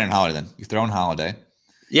you throw in Aaron Holiday, then you throw in Holiday.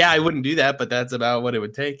 Yeah, I wouldn't do that, but that's about what it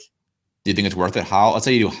would take. Do you think it's worth it? Let's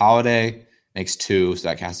say you do Holiday makes 2, so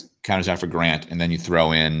that counters out for Grant, and then you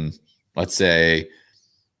throw in, let's say,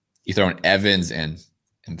 you throw in Evans and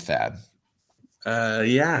Thad.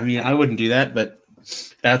 Yeah, I mean, I wouldn't do that, but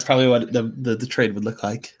that's probably what the trade would look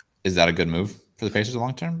like. Is that a good move for the Pacers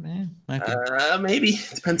long term? Might be. Maybe.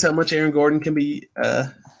 Depends how much Aaron Gordon can be.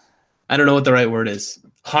 I don't know what the right word is.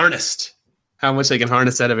 Harnessed. How much they can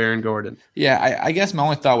harness out of Aaron Gordon. Yeah, I guess my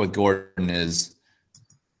only thought with Gordon is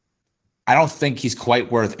I don't think he's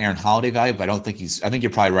quite worth Aaron Holiday value, but I think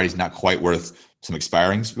you're probably right. He's not quite worth some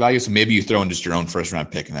expiring value. So maybe you throw in just your own first round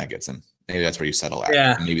pick and that gets him. Maybe that's where you settle at.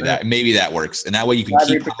 Yeah. Maybe that works. And that way you can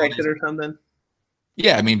keep protected or something.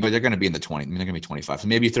 Yeah, I mean, but they're going to be in the 20. I mean, they're going to be 25. So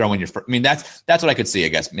maybe you throw in that's what I could see, I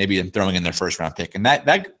guess. Maybe them throwing in their first round pick. And that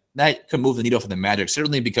could move the needle for the Magic,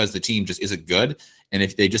 certainly because the team just isn't good. And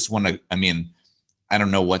if they just want to, I mean, I don't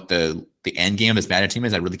know what the end game of this Magic team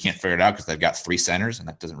is. I really can't figure it out because they've got 3 centers and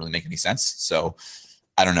that doesn't really make any sense. So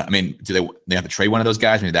I don't know. I mean, do they have to trade one of those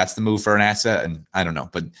guys? Maybe that's the move for an asset. And I don't know.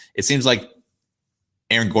 But it seems like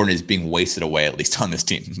Aaron Gordon is being wasted away, at least on this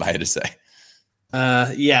team, if I had to say.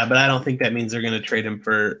 Yeah, but I don't think that means they're going to trade him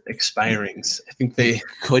for expirings. I think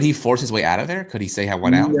could he force his way out of there? Could he say how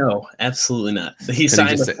went out? No, absolutely not. He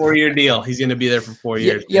signed a 4-year deal. He's going to be there for 4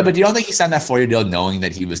 years. Yeah, but you don't think he signed that 4-year deal knowing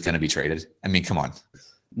that he was going to be traded? I mean, come on.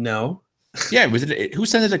 No. Yeah, who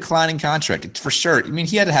signed a declining contract? For sure. I mean,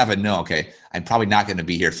 he had to have a no. Okay, I'm probably not going to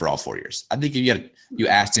be here for all 4 years. I think you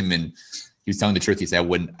asked him and he was telling the truth. He said,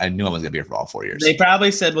 I knew I was going to be here for all 4 years. They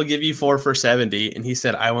probably said, we'll give you 4 for 70. And he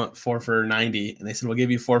said, I want 4 for 90. And they said, we'll give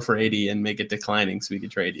you 4 for 80 and make it declining so we could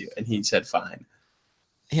trade you. And he said, fine.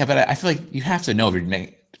 Yeah, but I feel like you have to know if you're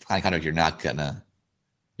making a declining contract,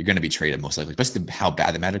 you're going to be traded most likely, especially how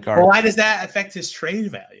bad the Magic are. Well, why does that affect his trade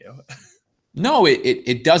value? No,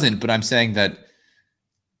 it doesn't. But I'm saying that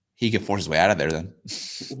he could force his way out of there then,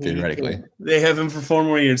 theoretically. They have him for 4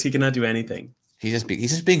 more years. He cannot do anything. He's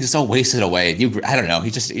just being so wasted away. I don't know.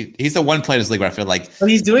 He's the one player in this league where I feel like. But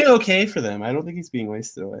he's doing okay for them. I don't think he's being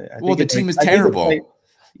wasted away. The team is terrible.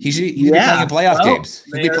 He's playing in playoff games.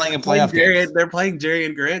 He'd be playing in playoff games. They're playing Jerry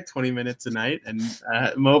and Grant 20 minutes a night, and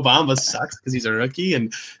Mo Bamba sucks because he's a rookie,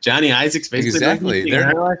 and Johnny Isaac's basically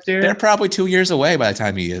They're probably 2 years away by the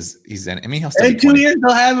time he's in. I mean, he'll still be 2 years.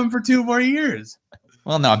 They'll have him for 2 more years.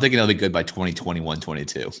 Well, no, I'm thinking he'll be good by 2021,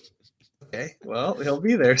 22. Okay, well, he'll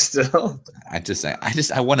be there still.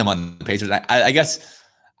 I want him on the Pacers. I guess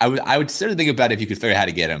I would certainly think about it if you could figure out how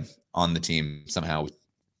to get him on the team somehow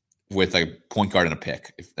with a point guard and a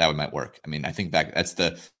pick, if that might work. I mean, I think that's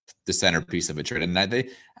the centerpiece of a trade. And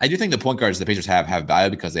I do think the point guards the Pacers have value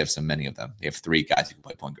because they have so many of them. They have 3 guys who can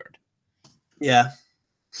play point guard. Yeah.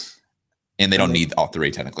 And they don't need all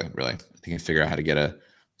 3 technically, really. They can figure out how to get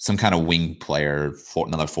some kind of wing player,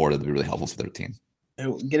 another forward that would be really helpful for their team.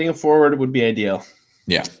 Getting a forward would be ideal.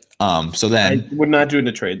 Yeah. So then I would not do it in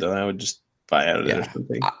a trade though. I would just buy out of it or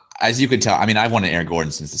something. As you could tell, I mean, I've wanted Aaron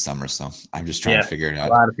Gordon since the summer, so I'm just trying to figure it out.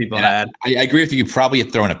 A lot of people had. I agree with you. You probably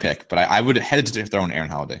have thrown a pick, but I would have headed to throw in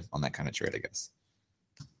Aaron Holiday on that kind of trade, I guess.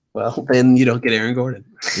 Well, then you don't get Aaron Gordon.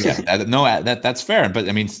 That's fair. But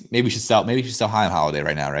I mean, maybe we should sell high on Holiday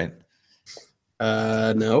right now, right?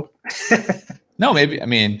 No. No, maybe. I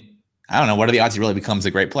mean, I don't know. What are the odds he really becomes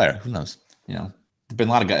a great player? Who knows? There's been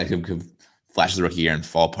a lot of guys who flashes the rookie year and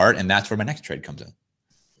fall apart, and that's where my next trade comes in.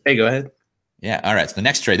 Hey, go ahead. Yeah. All right. So the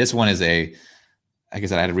next trade, this one is I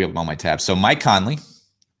guess I had to re-open all my tabs. So Mike Conley,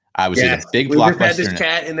 I was a big blockbuster. We had this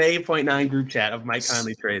chat in the 8.9 group chat of Mike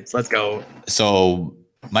Conley trades. Let's go. So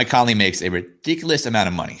Mike Conley makes a ridiculous amount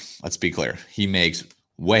of money. Let's be clear. He makes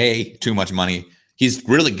way too much money. He's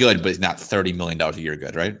really good, but he's not $30 million a year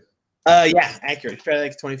good, right? Yeah, accurate. He's probably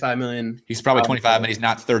like 25 million. He's probably 25, but he's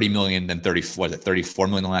not 30 million, then 34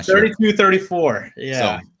 million last year. 32, 34. Yeah.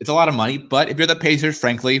 So it's a lot of money, but if you're the Pacers,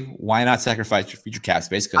 frankly, why not sacrifice your future cap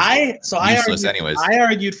space? I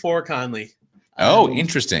argued for Conley.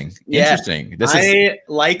 Interesting. Yeah, interesting. I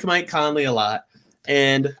like Mike Conley a lot.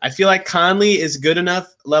 And I feel like Conley is good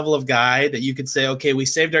enough level of guy that you could say, okay, we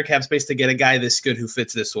saved our cap space to get a guy this good who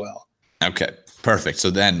fits this well. Okay, perfect.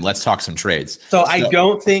 So then let's talk some trades. So I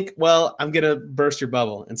don't think, I'm going to burst your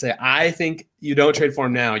bubble and say, I think you don't trade for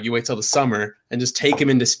him now. You wait till the summer and just take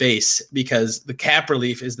him into space because the cap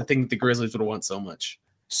relief is the thing that the Grizzlies would want so much.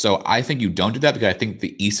 So I think you don't do that because I think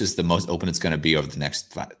the East is the most open it's going to be over the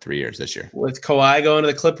next 3 years this year. With Kawhi going to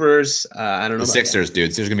the Clippers, I don't know. The Sixers,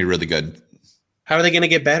 dude. Sixers are going to be really good. How are they going to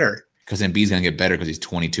get better? Because Embiid's going to get better because he's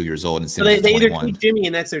 22 years old. And so they either keep Jimmy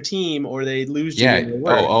and that's their team, or they lose Jimmy.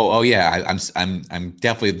 Yeah. I'm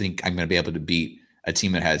definitely think I'm going to be able to beat a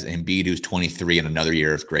team that has Embiid who's 23 and another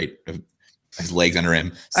year of his legs under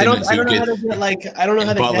him. Simmons, I don't know how to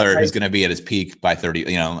get Butler who's going to be at his peak by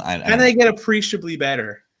 30. How do they get appreciably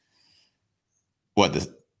better? What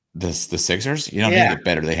the Sixers? You don't need to get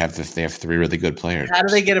better. They have 3 really good players. How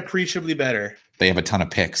do they get appreciably better? They have a ton of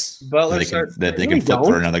picks Butler that they can flip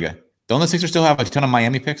for another guy. Don't the Sixers still have a ton of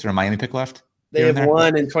Miami picks or a Miami pick left? They have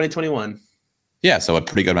one in 2021. Yeah, so a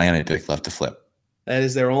pretty good Miami pick left to flip. That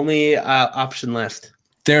is their only option left.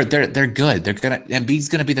 They're good. Embiid's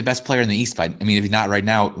gonna be the best player in the East. If he's not right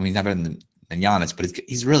now, he's not better than Giannis, but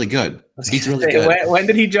he's really good. Embiid's really good. When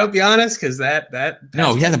did he jump Giannis? Because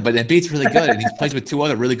no, he hasn't. But Embiid's really good, and he plays with 2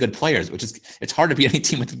 other really good players, which is it's hard to beat any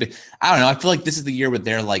team with. I don't know. I feel like this is the year where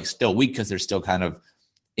they're like still weak because they're still kind of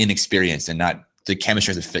inexperienced and not the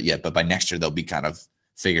chemistry hasn't fit yet. But by next year, they'll be kind of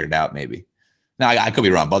figured it out. Maybe. Now I could be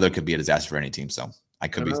wrong. Butler could be a disaster for any team, so I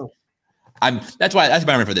could be. That's my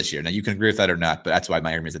argument for this year. Now you can agree with that or not, but that's why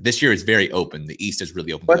my argument is that this year is very open. The East is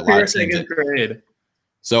really open. What's your second trade?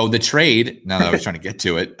 So the trade, now that I was trying to get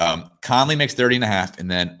to it, Conley makes 30.5, and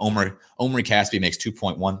then Omri Caspi makes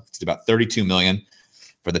 2.1. It's about 32 million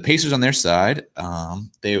for the Pacers on their side. I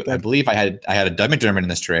believe I had a Doug McDermott in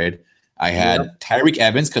this trade. I had Tyreke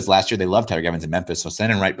Evans because last year they loved Tyreke Evans in Memphis, so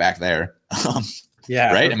send him right back there.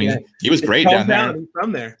 Yeah, right. Okay. I mean, he was great down there. He's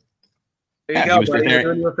from there. There you go, buddy. You're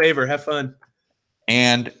doing you a favor. Have fun.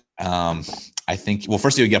 And I think, well,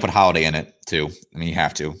 first you got to put Holiday in it too. I mean, you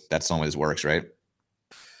have to. That's the only way this works, right?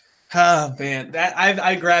 Oh man, that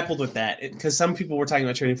I grappled with that because some people were talking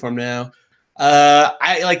about trading for him now.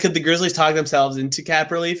 Could the Grizzlies talk themselves into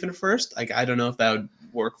cap relief in first? I don't know if that would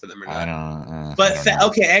work for them or not. I don't know. But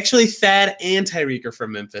okay, actually, Thad and Tyreke are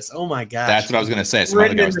from Memphis. Oh my gosh, that's what I was gonna say. So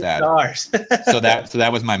that was Thad. so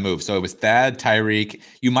that was my move. So it was Thad, Tyreke.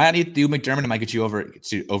 You might need to do McDermott. It might get you over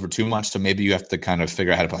too much. So maybe you have to kind of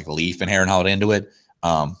figure out how to put Leaf and Aaron Holiday into it.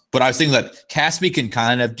 But I was thinking that Caspi can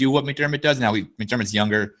kind of do what McDermott does. Now McDermott's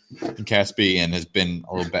younger than Caspi and has been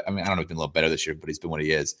a little bit. I mean, I don't know if he's been a little better this year, but he's been what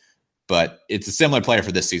he is. But it's a similar player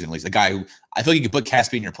for this season, at least. A guy who I feel like you could put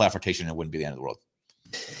Caspi in your playoff rotation and it wouldn't be the end of the world.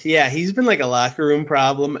 Yeah, he's been like a locker room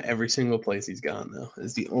problem every single place he's gone, though.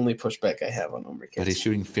 Is the only pushback I have on Omri Caspi. But he's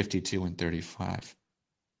shooting 52 and 35.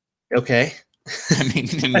 Okay. I mean,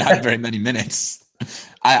 in not very many minutes.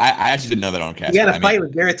 I actually didn't know that on Caspi. He had a fight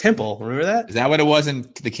with Garrett Temple. Remember that? Is that what it was in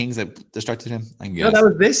the Kings that distracted him? I guess. No, that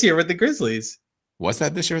was this year with the Grizzlies. Was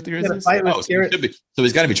that this year with the Grizzlies? So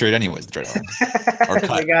he's got to be traded anyways. They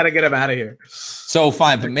got to get him out of here. So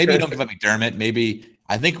fine, but maybe you don't give up McDermott. Maybe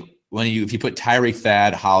I think if you put Tyreke,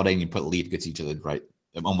 Thad, Holiday, and you put Leaf, gets each other right,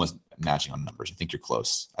 almost matching on numbers. I think you're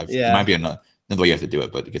close. It might be another way you have to do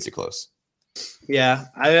it, but it gets you close. Yeah,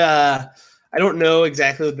 I don't know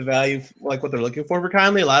exactly what the value, like what they're looking for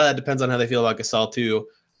Conley. A lot of that depends on how they feel about Gasol too.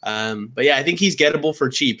 But yeah, I think he's gettable for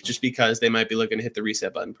cheap just because they might be looking to hit the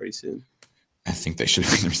reset button pretty soon. I think they should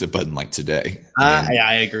hit the reset button like today. Yeah,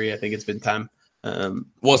 I agree. I think it's been time.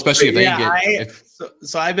 Well, especially if they get.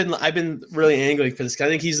 So I've been really angry because I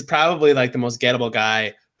think he's probably like the most gettable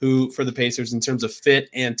guy for the Pacers in terms of fit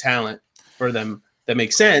and talent for them. That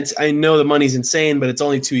makes sense. I know the money's insane, but it's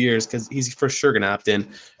only 2 years because he's for sure gonna opt in.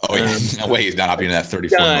 Oh yeah, no way he's not opting in that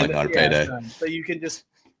 $34 million payday. So you can just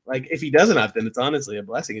if he doesn't opt in, it's honestly a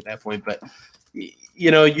blessing at that point. But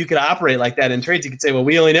you could operate like that in trades. You could say, well,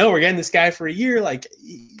 we only know we're getting this guy for a year. Like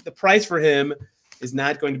the price for him is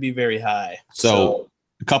not going to be very high. So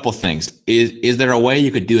a couple things. Is there a way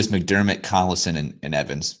you could do this McDermott, Collison, and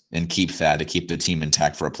Evans and keep Thad to keep the team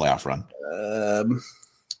intact for a playoff run?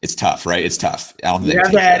 It's tough, right? It's tough. You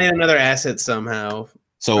have to add in another asset somehow.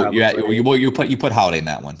 So you put Holiday in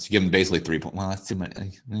that one. So you give him basically 3 point. Well, that's too much.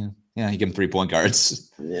 Yeah, you give him 3 point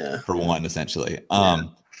guards. Yeah, for one essentially.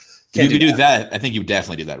 If you could do that, I think you would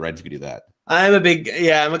definitely do that, right? If you could do that. I'm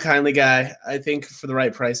a Conley guy. I think for the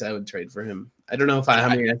right price, I would trade for him. I don't know how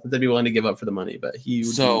many assets I'd be willing to give up for the money, but he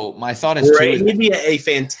would. So my thought is he'd be a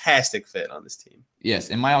fantastic fit on this team. Yes,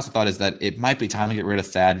 and my also thought is that it might be time to get rid of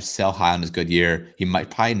Thad, sell high on his good year. He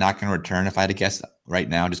might probably not going to return if I had to guess right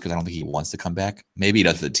now, just because I don't think he wants to come back. Maybe he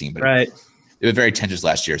does for the team, but right. It was very tenuous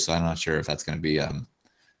last year, so I'm not sure if that's going to be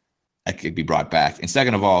that could be brought back. And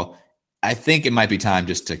second of all, I think it might be time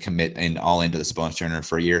just to commit all into the Sabonis Turner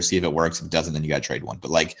for a year, see if it works. If it doesn't, then you got to trade one.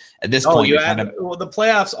 But at this point, the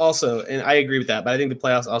playoffs also, and I agree with that. But I think the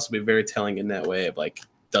playoffs also be very telling in that way of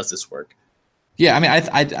does this work? Yeah,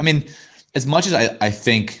 I mean, as much as I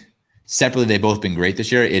think separately they've both been great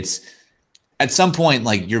this year, it's at some point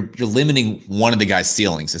you're limiting one of the guys'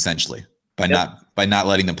 ceilings essentially by not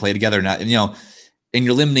letting them play together. And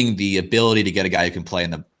you're limiting the ability to get a guy who can play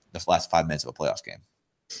in the last 5 minutes of a playoffs game.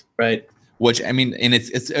 Right. Which I mean, and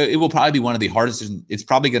it will probably be one of the hardest. It's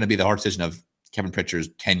probably going to be the hardest decision of Kevin Pritchard's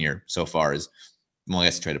tenure so far. I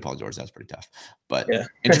guess traded Paul George. That's pretty tough. But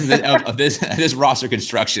in terms of this roster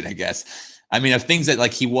construction, I guess. I mean, of things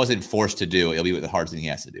that he wasn't forced to do, it'll be the hardest thing he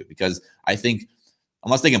has to do because I think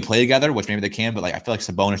unless they can play together, which maybe they can, but I feel like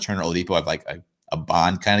Sabonis, Turner, Oladipo have a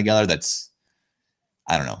bond kind of together that's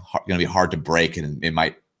I don't know going to be hard to break, and it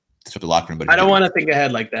might. The locker room, but I don't want to think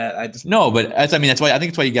ahead like that. That's why I think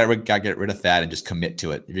it's why you got to get rid of that and just commit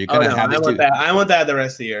to it. If you're gonna I want that the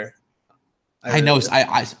rest of the year. I know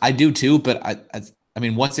I do too, but I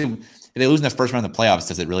mean, if they lose in the first round of the playoffs,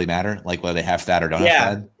 does it really matter? Whether they have Thad or don't have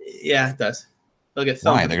Thad? Yeah, it does. They'll get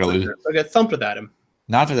thumped. Why? They're gonna lose. They'll get thumped without him.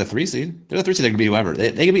 Not for the 3 seed. They're the 3 seed. They can beat whoever.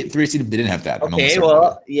 They can beat 3 seed if they didn't have Thad. Okay,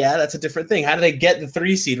 well, yeah, that's a different thing. How do they get the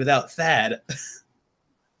 3 seed without Thad?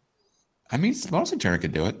 I mean, Sabonis and Turner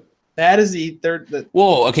could do it. That is the third.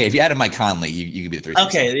 Whoa, okay. If you added Mike Conley, you could be the 3.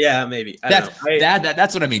 Okay, yeah, maybe.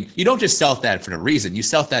 That's what I mean. You don't just sell Thad for a reason. You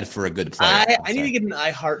sell Thad for a good player. I need to get an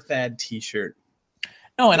I Heart Thad T-shirt.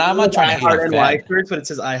 No, and I'm not trying to hate on Thad. Shirts, but it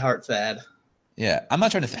says I Heart Thad. Yeah, I'm not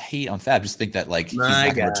trying to hate on Thad. Just think that he's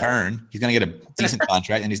not going to return. He's going to get a decent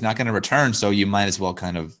contract, and he's not going to return. So you might as well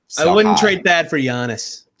kind of. I wouldn't trade Thad for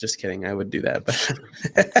Giannis. Just kidding. I would do that, but.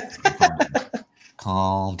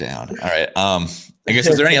 Calm down. All right. I guess,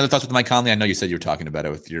 is there any other thoughts with Mike Conley? I know you said you were talking about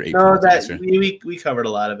it with your 8. No, we covered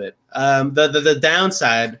a lot of it. The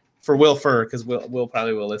downside for Will Furr, because Will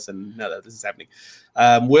probably will listen now that this is happening.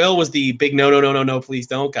 Will was the big no, please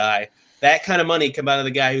don't guy. That kind of money come out of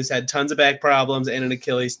the guy who's had tons of back problems and an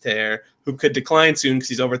Achilles tear, who could decline soon because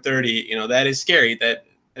he's over 30. That is scary. That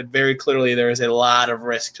very clearly there is a lot of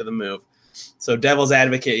risk to the move. So devil's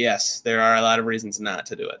advocate, yes, there are a lot of reasons not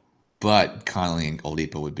to do it. But Conley and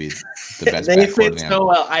Oladipo would be the best. They fit so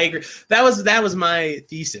well. I agree. That was my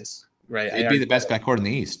thesis, right? It'd be the best backcourt in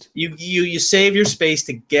the East. You save your space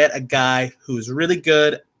to get a guy who's really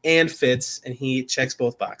good and fits, and he checks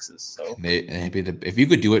both boxes. So if you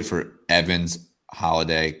could do it for Evans,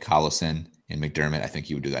 Holiday, Collison, and McDermott, I think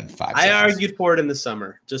you would do that in 5 seconds. I argued for it in the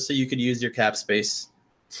summer, just so you could use your cap space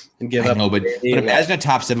and give up. No, but imagine a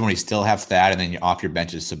top 7 when you still have Thad, and then you're off your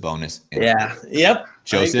bench is Sabonis. Yep.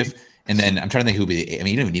 Joseph. And then I'm trying to think who would be. I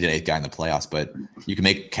mean, you don't even need an 8th guy in the playoffs, but you can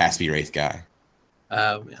make Caspi your 8th guy.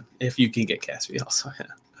 If you can get Caspi, also. Yeah.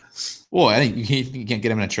 Well, I think you can't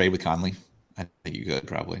get him in a trade with Conley. I think you could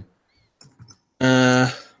probably.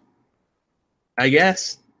 I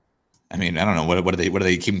guess. I mean, I don't know what are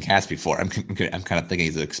they keeping Caspi for? I'm kind of thinking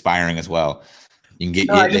he's expiring as well. You can get.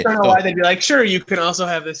 I just don't know why they'd be like, sure, you can also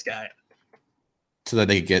have this guy. So that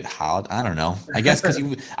they get Howard. I don't know. I guess because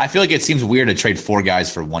I feel like it seems weird to trade 4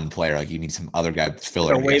 guys for 1 player. You need some other guy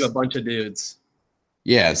filler. Or waive a bunch of dudes.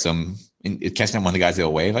 Yeah, catching up one of the guys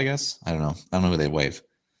they'll waive. I guess I don't know. I don't know who they waive.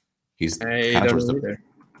 He's kind of towards the.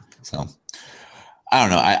 So I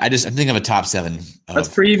don't know. I'm thinking of a top 7. Let's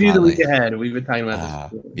preview Conley. The week ahead. We've been talking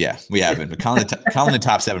about this. Yeah, we haven't. But Conley the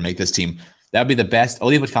top 7 make this team That would be the best.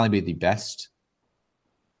 Olympia would probably be the best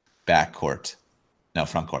backcourt. No,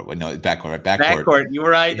 front court. Wait, no, backcourt. Right? Backcourt. You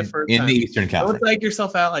were right the first time. In the Eastern Conference. Don't psych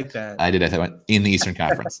yourself out like that. I did. I thought in the Eastern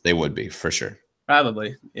Conference. They would be, for sure.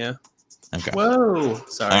 Probably, yeah. Okay. Whoa.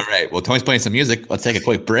 Sorry. All right. Well, Tony's playing some music. Let's take a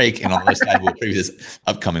quick break, and on the other side, we'll preview this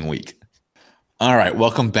upcoming week. All right.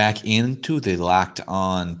 Welcome back into the Locked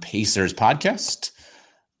On Pacers podcast.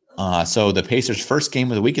 So the Pacers' first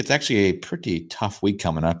game of the week, it's actually a pretty tough week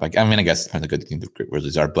coming up. I guess it depends how good the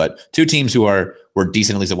Grizzlies are, but two teams who were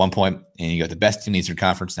decent at least at one point, and you got the best team in the Eastern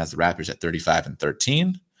Conference, and that's the Raptors at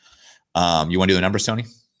 35-13. You want to do the numbers, Tony?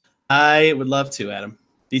 I would love to, Adam.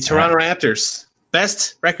 The Toronto Raptors,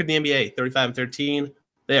 best record in the NBA, 35-13.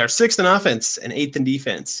 They are 6th in offense and 8th in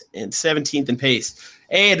defense and 17th in pace.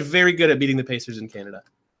 And very good at beating the Pacers in Canada.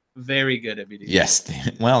 Very good at beating. Yes.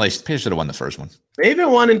 Well, they should have won the first one. They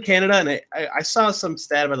even won in Canada, and I saw some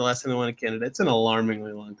stat about the last time they won in Canada. It's an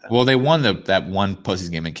alarmingly long time. Well, they won that one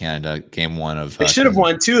postseason game in Canada, game one of. They should have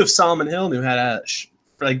won two if Solomon Hill knew how to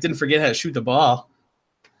didn't forget how to shoot the ball.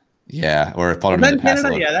 Yeah, or Paul in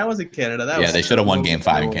Canada. Yeah, that was in Canada. They should have won Game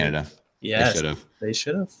 5 in Canada. Yeah, they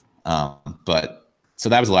should have. But so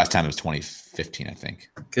that was the last time. It was 2015, I think.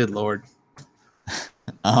 Good Lord.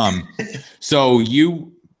 So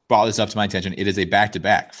you brought this up to my attention. It is a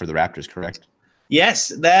back-to-back for the Raptors, correct? Yes,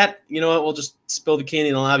 that, you know what, we'll just spill the candy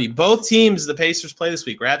in the lobby. Both teams the Pacers play this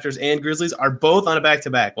week, Raptors and Grizzlies, are both on a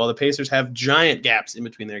back-to-back, while the Pacers have giant gaps in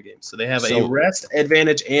between their games. So they have a rest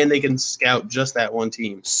advantage, and they can scout just that one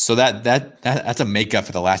team. So that's a makeup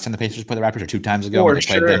for the last time the Pacers played the Raptors, or 2 times ago. For they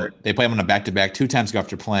sure. They played them on a back-to-back 2 times ago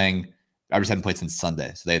after playing. Raptors hadn't played since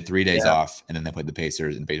Sunday. So they had 3 days off, and then they played the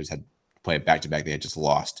Pacers, and the Pacers had to play it back-to-back. They had just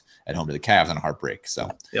lost at home to the Cavs on a heartbreak. So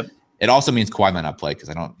it also means Kawhi might not play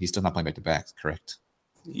because he's still not playing back-to-back, correct?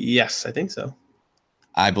 Yes, I think so.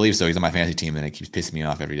 I believe so. He's on my fantasy team, and it keeps pissing me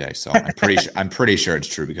off every day. So I'm pretty sure it's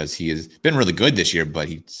true because he has been really good this year, but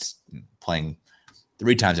he's playing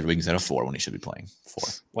 3 times every week instead of 4 when he should be playing 4.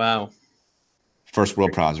 Wow. First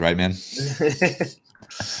world problems, right, man?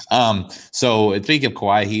 So speaking of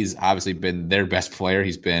Kawhi, he's obviously been their best player.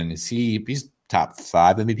 He's top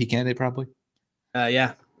 5 MVP candidate probably.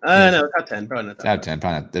 Yeah. No, top 10. Probably not top 10.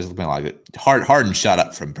 Probably not. There's been a lot of good. Harden shot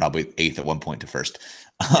up from probably 8th at one point to 1st.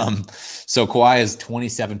 So Kawhi is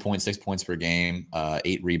 27.6 points per game,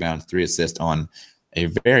 8 rebounds, 3 assists on a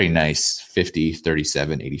very nice 50,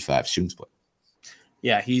 37, 85 shooting split.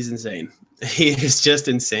 Yeah, he's insane. He is just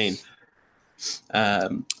insane.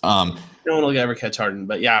 No one will ever catch Harden,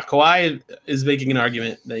 but yeah, Kawhi is making an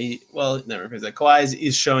argument that Kawhi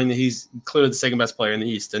is showing that he's clearly the second best player in the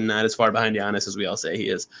East and not as far behind Giannis as we all say he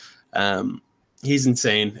is. He's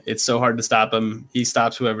insane. It's so hard to stop him. He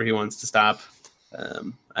stops whoever he wants to stop.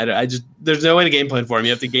 There's no way to game plan for him.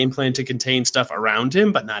 You have to game plan to contain stuff around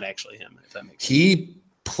him, but not actually him. If that makes sense. He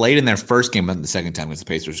played in their first game, but the second time against the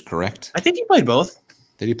Pacers, correct? I think he played both.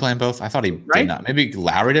 Did he play in both? I thought he did not. Maybe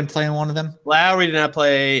Lowry didn't play in one of them? Lowry did not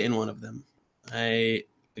play in one of them. I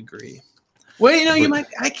agree. Wait, no,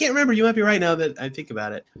 I can't remember. You might be right now that I think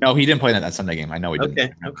about it. No, he didn't play in that Sunday game. I know he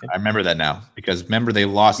didn't. Okay. I remember that now because remember they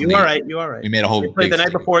lost. You are right. We made a whole. They played the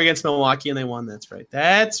night before against Milwaukee and they won.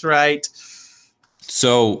 That's right.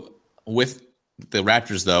 So with the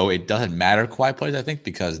Raptors, though, it doesn't matter Kawhi plays, I think,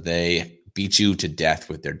 because they beat you to death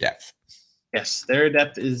with their depth. Yes, their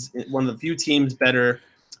depth is one of the few teams better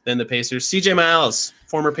than the Pacers. CJ Miles,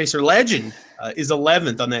 former Pacer legend, is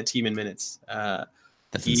 11th on that team in minutes.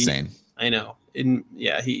 That's insane. I know.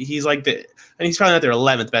 He's like and he's probably not their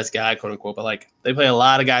 11th best guy, quote unquote, but like they play a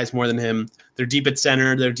lot of guys more than him. They're deep at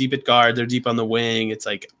center, they're deep at guard, they're deep on the wing. It's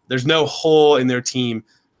like there's no hole in their team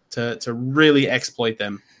to really exploit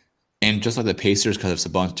them. And just like the Pacers, because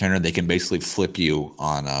of Sabonis Turner, they can basically flip you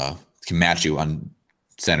can match you on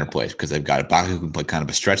center plays because they've got Ibaka who can play kind of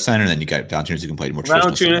a stretch center, and then you got Valanciunas who can play more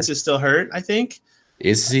traditional center. Valanciunas is still hurt, I think.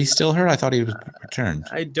 Is he still hurt? I thought he was returned.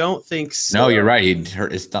 I don't think so. No, you're right. He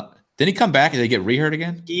hurt. Didn't he come back? Did he get re-hurt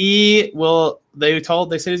again? They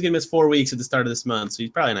said he's gonna miss 4 weeks at the start of this month, so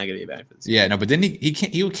he's probably not gonna be back for this. Yeah, no, but then he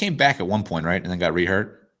came back at one point, right, and then got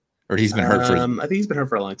re-hurt, or he's been hurt for. I think he's been hurt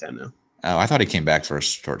for a long time now. Oh, I thought he came back for a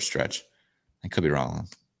short stretch. I could be wrong.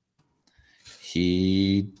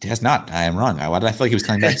 He has not. I am wrong. Why did I feel like he was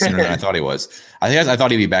coming back sooner than I thought he was? I thought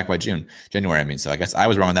he'd be back by January. I mean, so I guess I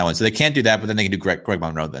was wrong on that one. So they can't do that, but then they can do Greg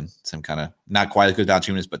Monroe then. Some kind of not quite as good as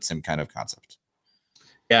Valanciunas, but some kind of concept.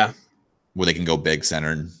 Yeah, where they can go big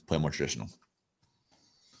center and play more traditional.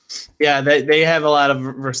 Yeah, they have a lot of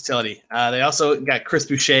versatility. They also got Chris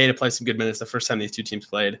Boucher to play some good minutes the first time these two teams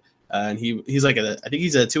played, and he's like I think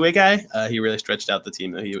he's a 2-way guy. He really stretched out the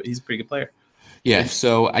team though. He's a pretty good player. Yeah.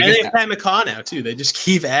 So I And guess they have Pat McCaw now too. They just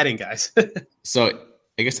keep adding guys. so.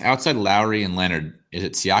 I guess outside Lowry and Leonard, is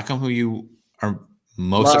it Siakam who you are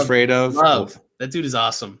most Love, afraid of? Love. That dude is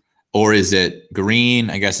awesome. Or is it Green?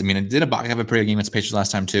 I guess. I mean, did Ibaka have a pretty good game against the Pacers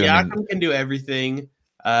last time too? Siakam can do everything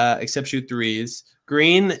except shoot threes.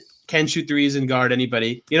 Green can shoot threes and guard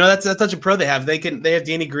anybody. You know, that's such a pro they have. They have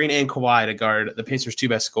Danny Green and Kawhi to guard the Pacers' two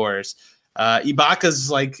best scorers.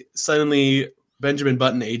 Ibaka's like suddenly Benjamin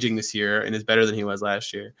Button aging this year and is better than he was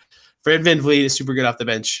last year. Fred VanVleet is super good off the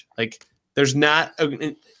bench. Like, there's not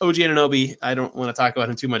OG Anunoby. I don't want to talk about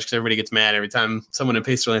him too much because everybody gets mad every time someone in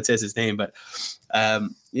Pacerland says his name. But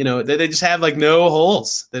you know, they just have like no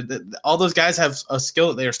holes. All those guys have a skill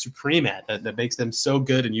that they are supreme at that makes them so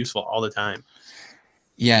good and useful all the time.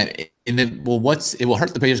 Yeah, and then it will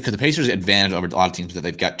hurt the Pacers because the Pacers' advantage over a lot of teams is that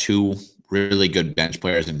they've got two really good bench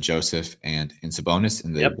players in Joseph and in Sabonis,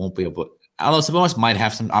 and they won't be able. Although Sabonis might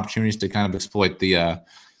have some opportunities to kind of exploit the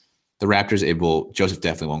Raptors, Joseph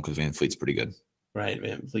definitely won't because VanVleet's pretty good. Right,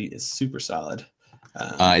 VanVleet is super solid.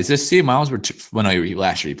 Is this C. Miles?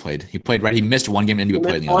 Last year he played. He played right. He missed one game and he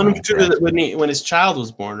played in the other one. When his child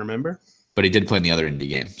was born, remember? But he did play in the other Indy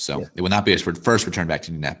game, so it will not be his first return back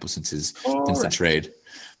to Indianapolis since the trade.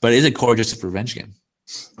 But is it Corey Joseph revenge game?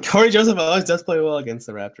 Corey Joseph always does play well against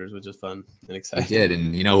the Raptors, which is fun and exciting. He did,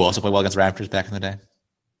 and you know who also played well against the Raptors back in the day?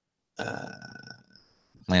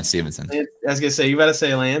 Lance Stevenson. I was gonna say, you better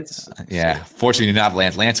say Lance. Yeah, fortunately not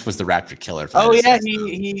Lance. Lance was the Raptor killer.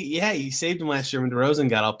 He saved him last year when DeRozan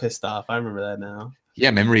got all pissed off. I remember that now. Yeah,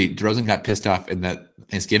 remember DeRozan got pissed off in that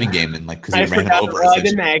Thanksgiving game and like because he ran him over. Well, I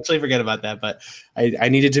didn't actually forget about that, but I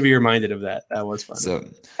needed to be reminded of that. That was fun.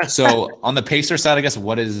 So on the Pacers side, I guess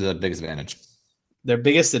what is the biggest advantage? Their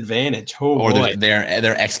biggest advantage,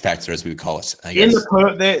 their X factor, as we would call it. I guess.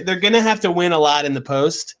 They're gonna have to win a lot in the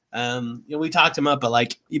post. We talked him up, but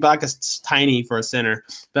like Ibaka's tiny for a center.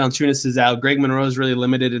 Valanciunas is out. Greg Monroe is really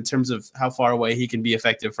limited in terms of how far away he can be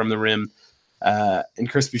effective from the rim. And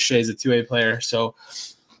Chris Boucher is a two-way player, so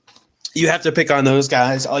you have to pick on those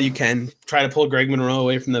guys all you can. Try to pull Greg Monroe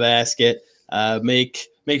away from the basket. Make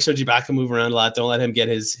Serge Ibaka move around a lot. Don't let him get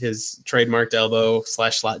his trademarked elbow /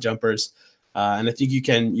 slot jumpers. And I think you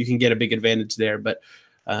can get a big advantage there, but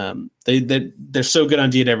they're so good on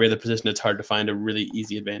D at every other position. It's hard to find a really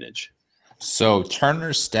easy advantage. So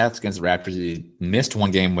Turner's stats against the Raptors, he missed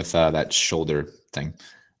one game with that shoulder thing.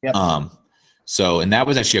 Yep. And that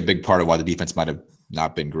was actually a big part of why the defense might have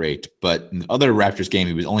not been great. But in the other Raptors game,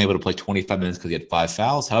 he was only able to play 25 minutes because he had 5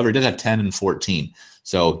 fouls. However, he did have 10 and 14.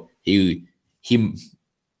 So he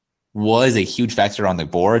was a huge factor on the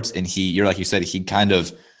boards. And like you said, he kind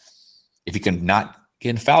of, if he can not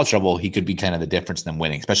get in foul trouble, he could be kind of the difference in them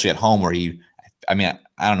winning, especially at home where I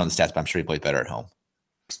don't know the stats, but I'm sure he plays better at home.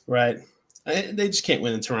 Right. They just can't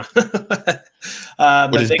win in Toronto.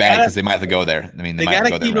 Which is bad because they might have to go there. I mean, they got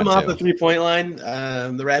to keep them off the 3-point line.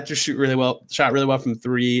 The Raptors shot really well from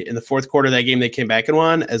 3 in the fourth quarter of that game. They came back and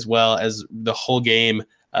won, as well as the whole game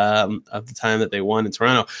of the time that they won in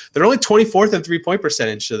Toronto. They're only 24th in 3-point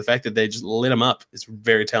percentage, so the fact that they just lit them up is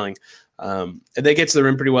very telling. And they get to the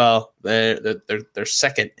rim pretty well. They're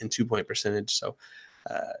second in 2-point percentage, so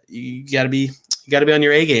you got to be on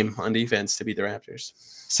your A game on defense to beat the Raptors.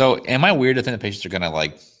 So, am I weird to think the Pacers are going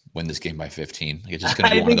to win this game by 15? It's just going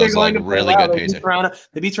to be one of those really good Pacers.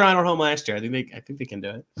 They beat Toronto at home last year. I think they can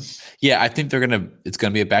do it. Yeah, I think it's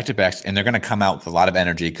going to be a back-to-back, and they're going to come out with a lot of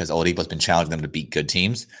energy because Oladipo's been challenging them to beat good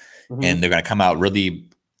teams, and they're going to come out really,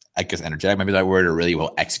 I guess, energetic might be the right word, or really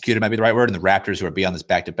well executed might be the right word. And the Raptors, who are beyond this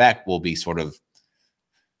back-to-back, will be sort of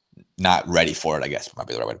not ready for it, I guess might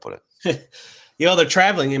be the right way to put it. They're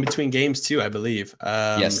traveling in between games too, I believe.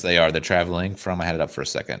 Yes, they are. They're traveling from. I had it up for a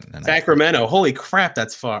second. Sacramento. Holy crap,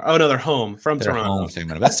 that's far. Oh no, they're home from Toronto. Home,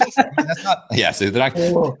 Sacramento. That's not. Yeah, so they're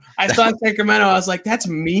not. I saw Sacramento. I was like, that's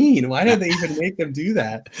mean. Why did they even make them do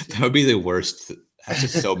that? That would be the worst. That's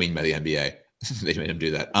just so mean by the NBA. They made him do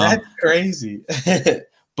that. That's crazy.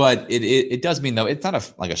 But it does mean though it's not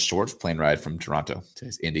a short plane ride from Toronto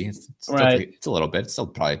to Indy. It's a little bit. It's still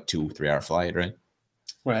probably a 2-3 hour flight, right?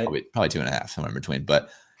 Right. Probably 2.5, somewhere in between.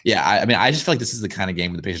 But yeah, I mean, I just feel like this is the kind of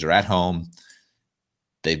game where the Pacers are at home.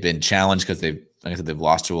 They've been challenged because they've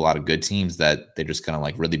lost to a lot of good teams that they're just going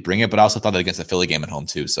to really bring it. But I also thought that against the Philly game at home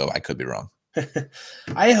too, so I could be wrong.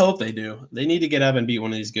 I hope they do. They need to get up and beat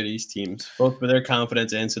one of these good East teams, both for their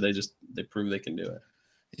confidence and so they prove they can do it.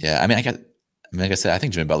 Yeah, I mean, like I said, I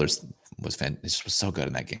think Jimmy Butler was so good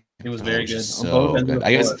in that game. He was very good. So good.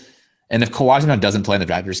 I guess, and if Kawhi doesn't play in the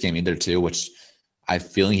Raptors game either too, which I'm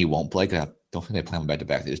feeling he won't play because I don't think they play him back to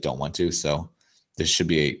back. They just don't want to. So this should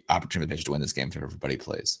be an opportunity for the Pacers to win this game if everybody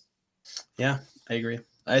plays. Yeah, I agree.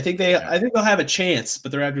 I think they'll have a chance,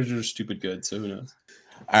 but the Raptors are stupid good, so who knows?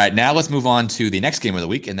 All right, now let's move on to the next game of the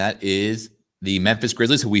week, and that is the Memphis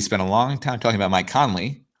Grizzlies, who we spent a long time talking about Mike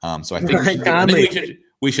Conley. So I think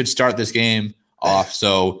we should start this game off.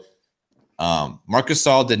 So Marc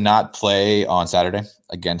Gasol did not play on Saturday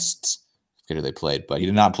against – I forget who they played, but he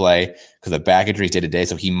did not play because of back injuries day-to-day,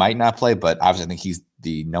 so he might not play, but obviously I think he's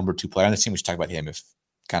the number 2 player on this team. We should talk about him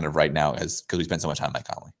kind of right now because we spent so much time on Mike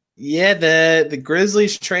Conley. Yeah, the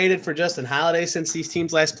Grizzlies traded for Justin Holiday since these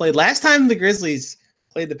teams last played. Last time the Grizzlies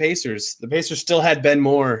played the Pacers still had Ben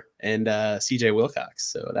Moore and CJ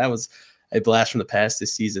Wilcox. So that was a blast from the past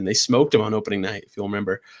this season. They smoked him on opening night, if you'll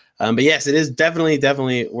remember. But yes, it is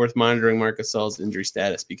definitely worth monitoring Marc Gasol's injury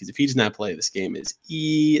status, because if he does not play, this game is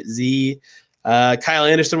easy. Kyle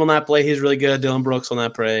Anderson will not play. He's really good. Dylan Brooks will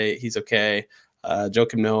not play. He's okay.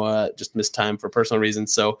 Joakim Noah just missed time for personal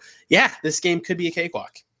reasons. So yeah, this game could be a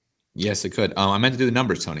cakewalk. Yes, it could. I meant to do the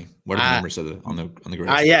numbers, Tony. What are the numbers on the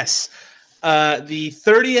Grizzlies? Yes. The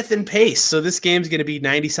 30th in pace. So this game's going to be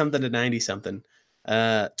 90-something to 90-something.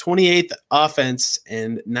 28th offense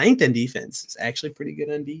and 9th in defense. It's actually pretty good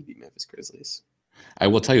on D, the Memphis Grizzlies. I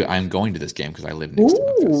will tell you, I'm going to this game because I live next to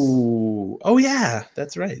Memphis. Oh, yeah.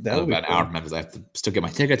 That's right. That about an hour from Memphis. I have to still get my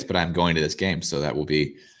tickets, but I'm going to this game. So that will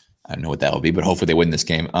be, I don't know what that will be, but hopefully they win this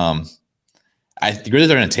game. The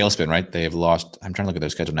Grizzlies are in a tailspin, right? They have lost. I'm trying to look at their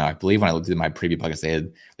schedule now. I believe when I looked at my preview podcast,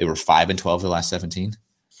 they were 5-12 the last 17.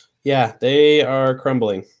 Yeah, they are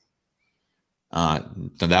crumbling. That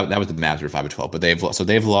was the Mavs were 5-12, but they've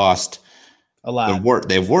lost a lot.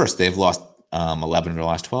 They've lost 11 of their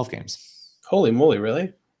last 12 games. Holy moly,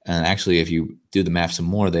 really? And actually, if you do the math some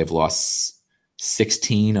more, they've lost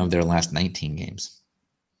 16 of their last 19 games.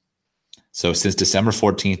 So since December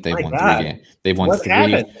 14th, they've won 3 games. They've won 3.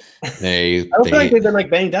 Happened? I don't feel like they've been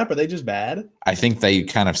banged up. Are they just bad? I think they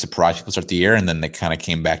kind of surprised people to start the year, and then they kind of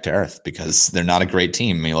came back to earth because they're not a great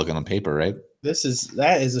team. I mean, looking on paper, right?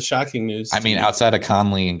 That is a shocking news. I mean, outside of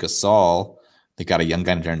Conley and Gasol, they got a young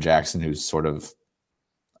guy, Jaren Jackson, who's sort of,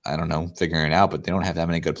 I don't know, figuring it out, but they don't have that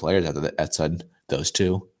many good players outside those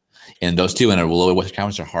two. And those two in a lower Western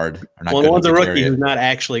Conference are hard. Well, one's a rookie who's not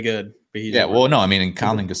actually good. Yeah, well, no, I mean, and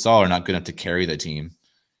Conley and Gasol are not good enough to carry the team.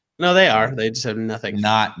 No, they are. They just have nothing.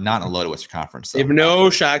 Not in a loaded Western Conference. They have no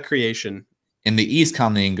shot creation. In the East,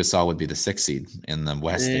 Conley and Gasol would be the 6th seed. In the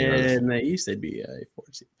West, in the East, they'd be a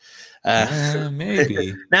 4th seed.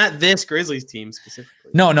 Maybe not this Grizzlies team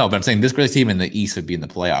specifically. No, but I'm saying this Grizzlies team in the East would be in the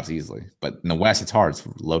playoffs easily. But in the West, it's hard. It's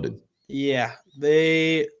loaded. Yeah,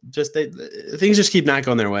 things just keep not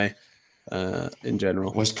going their way. In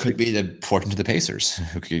general, which could be the fortune to the Pacers,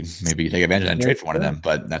 who could maybe take advantage and trade for one of them.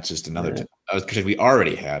 But that's just another because we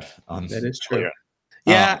already had. That is true.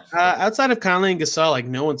 Yeah, outside of Conley and Gasol, like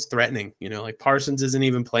no one's threatening. Like Parsons isn't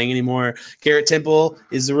even playing anymore. Garrett Temple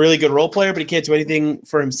is a really good role player, but he can't do anything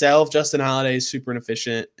for himself. Justin Holiday is super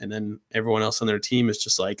inefficient, and then everyone else on their team is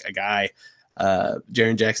just like a guy.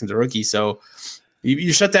 Jaren Jackson's a rookie, so.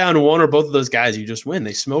 You shut down one or both of those guys, you just win.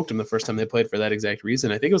 They smoked them the first time they played for that exact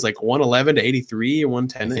reason. I think it was like 111 to 83 or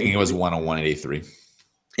 110. I think it was 101-83.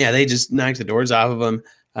 Yeah, they just knocked the doors off of them.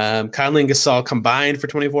 Conley and Gasol combined for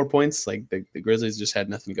 24 points. Like the Grizzlies just had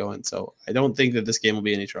nothing going. So I don't think that this game will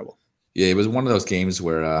be any trouble. Yeah, it was one of those games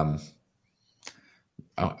where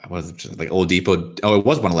was it like Oladipo? Oh, it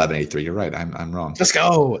was 111-83. You're right. I'm wrong. Let's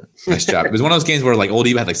go. Nice job. It was one of those games where like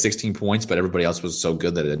Oladipo had like 16 points, but everybody else was so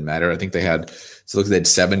good that it didn't matter. I think they had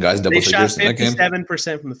 7 guys in double figures in that game.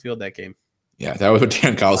 57% from the field that game. Yeah, that was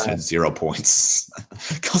Darren Collison had 0 points.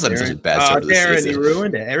 Collison had such a bad start to the season. He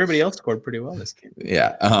ruined it. Everybody else scored pretty well this game.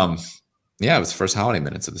 Yeah. Yeah, it was the first Holiday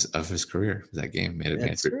minutes of his career. That game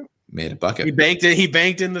made a bucket. He banked it. He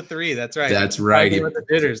banked in the 3. That's right. That's right. With the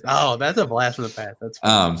jitters. Oh, that's a blast from the past. That's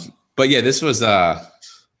fun. But yeah, this was. I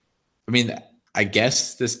mean, I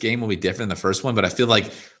guess this game will be different than the first one, but I feel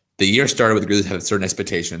like the year started with the Grizzlies had certain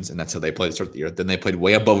expectations, and that's how they played to start the year. Then they played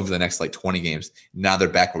way above for the next like 20 games. Now they're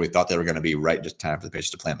back where we thought they were going to be. Right, just time for the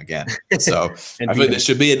Pacers to play them again. So I feel like this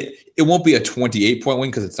should be. It won't be a 28-point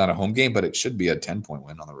win because it's not a home game, but it should be a 10-point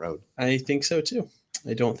win on the road. I think so too.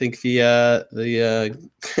 I don't think the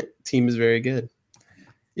team is very good.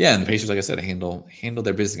 Yeah, and the Pacers, like I said, handle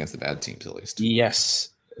their business against the bad teams at least. Yes,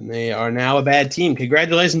 and they are now a bad team.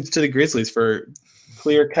 Congratulations to the Grizzlies for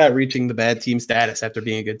clear cut reaching the bad team status after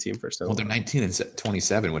being a good team for so long. Well, they're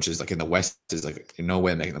 19-27, which is like in the West is like no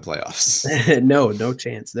way making the playoffs. no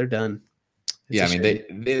chance. They're done. I mean,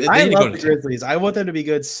 they I love the Grizzlies. I want them to be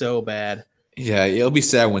good so bad. Yeah, it'll be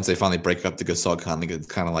sad once they finally break up the Gasol Conley. It's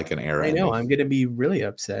kind of like an era. I know. I'm going to be really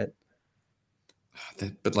upset.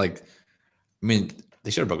 But like, I mean,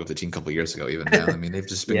 they should have broke up the team a couple of years ago. Even now, I mean, they've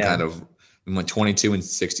just been Yeah. kind of we went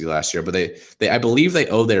 22-60 last year, but they I believe they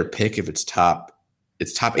owe their pick if it's top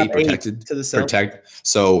 8 protected to the Celtics.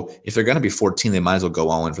 So if they're going to be 14, they might as well go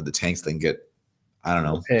all in for the tank so they can get, I don't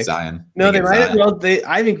know, Pick. Zion. No, they get might as Zion. well.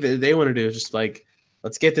 I think that they want to do is just like,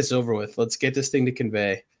 let's get this over with. Let's get this thing to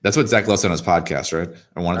convey. That's what Zach Lowe said on his podcast, right?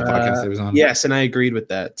 Or one of the podcasts he was on. Yes, and I agreed with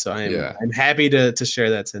that. So Yeah. I'm happy to share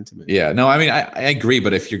that sentiment. Yeah. No, I mean, I agree.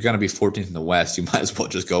 But if you're going to be 14th in the West, you might as well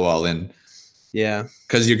just go all in. Yeah.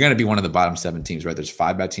 Because you're going to be one of the bottom 7 teams, right? There's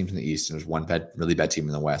 5 bad teams in the East, and there's 1 really bad team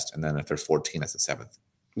in the West. And then if there's 14, that's the 7th.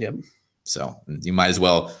 Yep. So you might as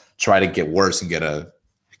well try to get worse and get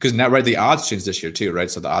because now, right, the odds changed this year too, right?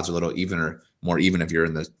 So the odds are a little more even if you're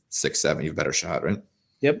in the 6, 7, you have a better shot, right?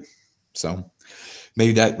 Yep. So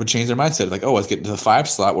maybe that would change their mindset. Like, oh, let's get into the 5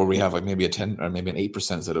 slot where we have like maybe a 10 or maybe an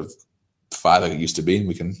 8% instead of 5 like it used to be, and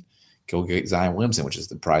we can go get Zion Williamson, which is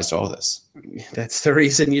the prize to all this. That's the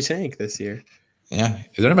reason you tank this year. Yeah.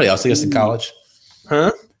 Is there anybody else in college?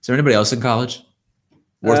 Huh? Is there anybody else in college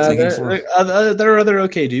worth thinking for? There are other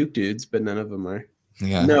okay Duke dudes, but none of them are.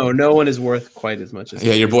 Yeah. No one is worth quite as much as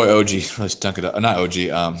Yeah, your boy OG really stunk it up. Not OG,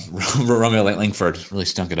 Romeo Langford really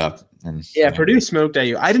stunk it up. And Yeah, Purdue smoked at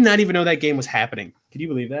you. I did not even know that game was happening. Could you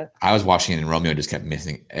believe that? I was watching it, and Romeo just kept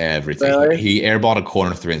missing everything. Really? He airballed a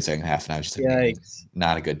corner 3 in the second half, and I was just like, Yikes.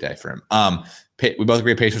 not a good day for him. We both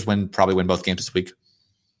agree Pacers probably win both games this week.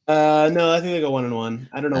 No, I think they go 1-1.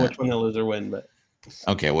 I don't know which one they'll lose or win, but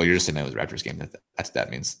Okay, well, you're just saying it was Raptors game. That's what that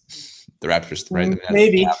means. The Raptors, right?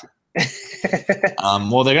 maybe.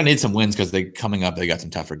 Well, they're gonna need some wins because they got some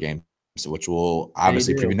tougher games, which we'll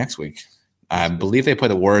obviously do. preview next week. I believe they play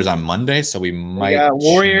the Warriors on Monday, so we might. Yeah,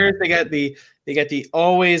 Warriors. They got the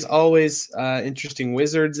always interesting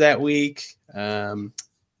Wizards that week. I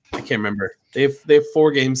can't remember. They have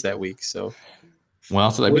 4 games that week. So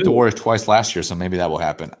Well, so they beat the Warriors twice last year, so maybe that will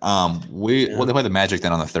happen. They play the Magic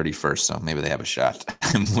then on the 31st, so maybe they have a shot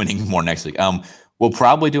at winning more next week. We'll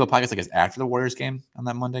probably do a podcast, I guess, after the Warriors game on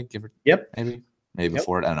that Monday. Maybe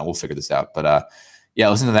before it. I don't know. We'll figure this out. But yeah,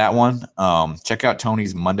 listen to that one. Check out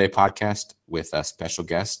Tony's Monday podcast with a special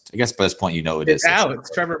guest. I guess by this point you know it is. It's out.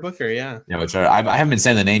 It's Trevor Booker. Yeah. Yeah, which I haven't been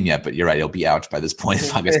saying the name yet, but you're right. It'll be out by this point.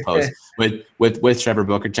 If I guess post with Trevor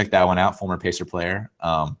Booker. Check that one out. Former Pacer player.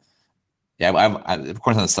 Yeah, of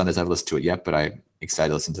course on the Sundays I haven't listened to it yet, but I'm excited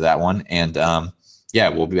to listen to that one. And yeah,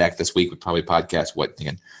 we'll be back this week with probably podcast.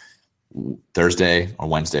 Thursday or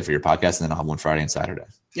Wednesday for your podcast, and then I'll have one Friday and Saturday.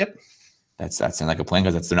 Yep. That sounds like a plan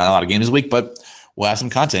because there's not a lot of games this week, but we'll have some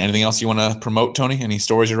content. Anything else you want to promote, Tony? Any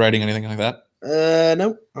stories you're writing, anything like that?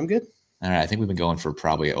 No, I'm good. All right, I think we've been going for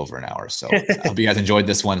probably over an hour. So I hope you guys enjoyed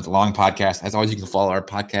this one. It's a long podcast. As always, you can follow our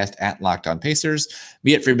podcast at Locked On Pacers,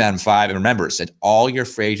 me at FreeMadam5. And remember, send all your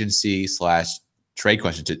free agency / trade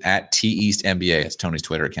questions to at TEastNBA. It's Tony's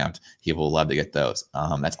Twitter account. He will love to get those.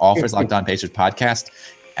 That's all for his Locked On Pacers podcast.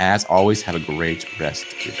 As always, have a great rest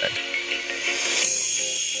of your day.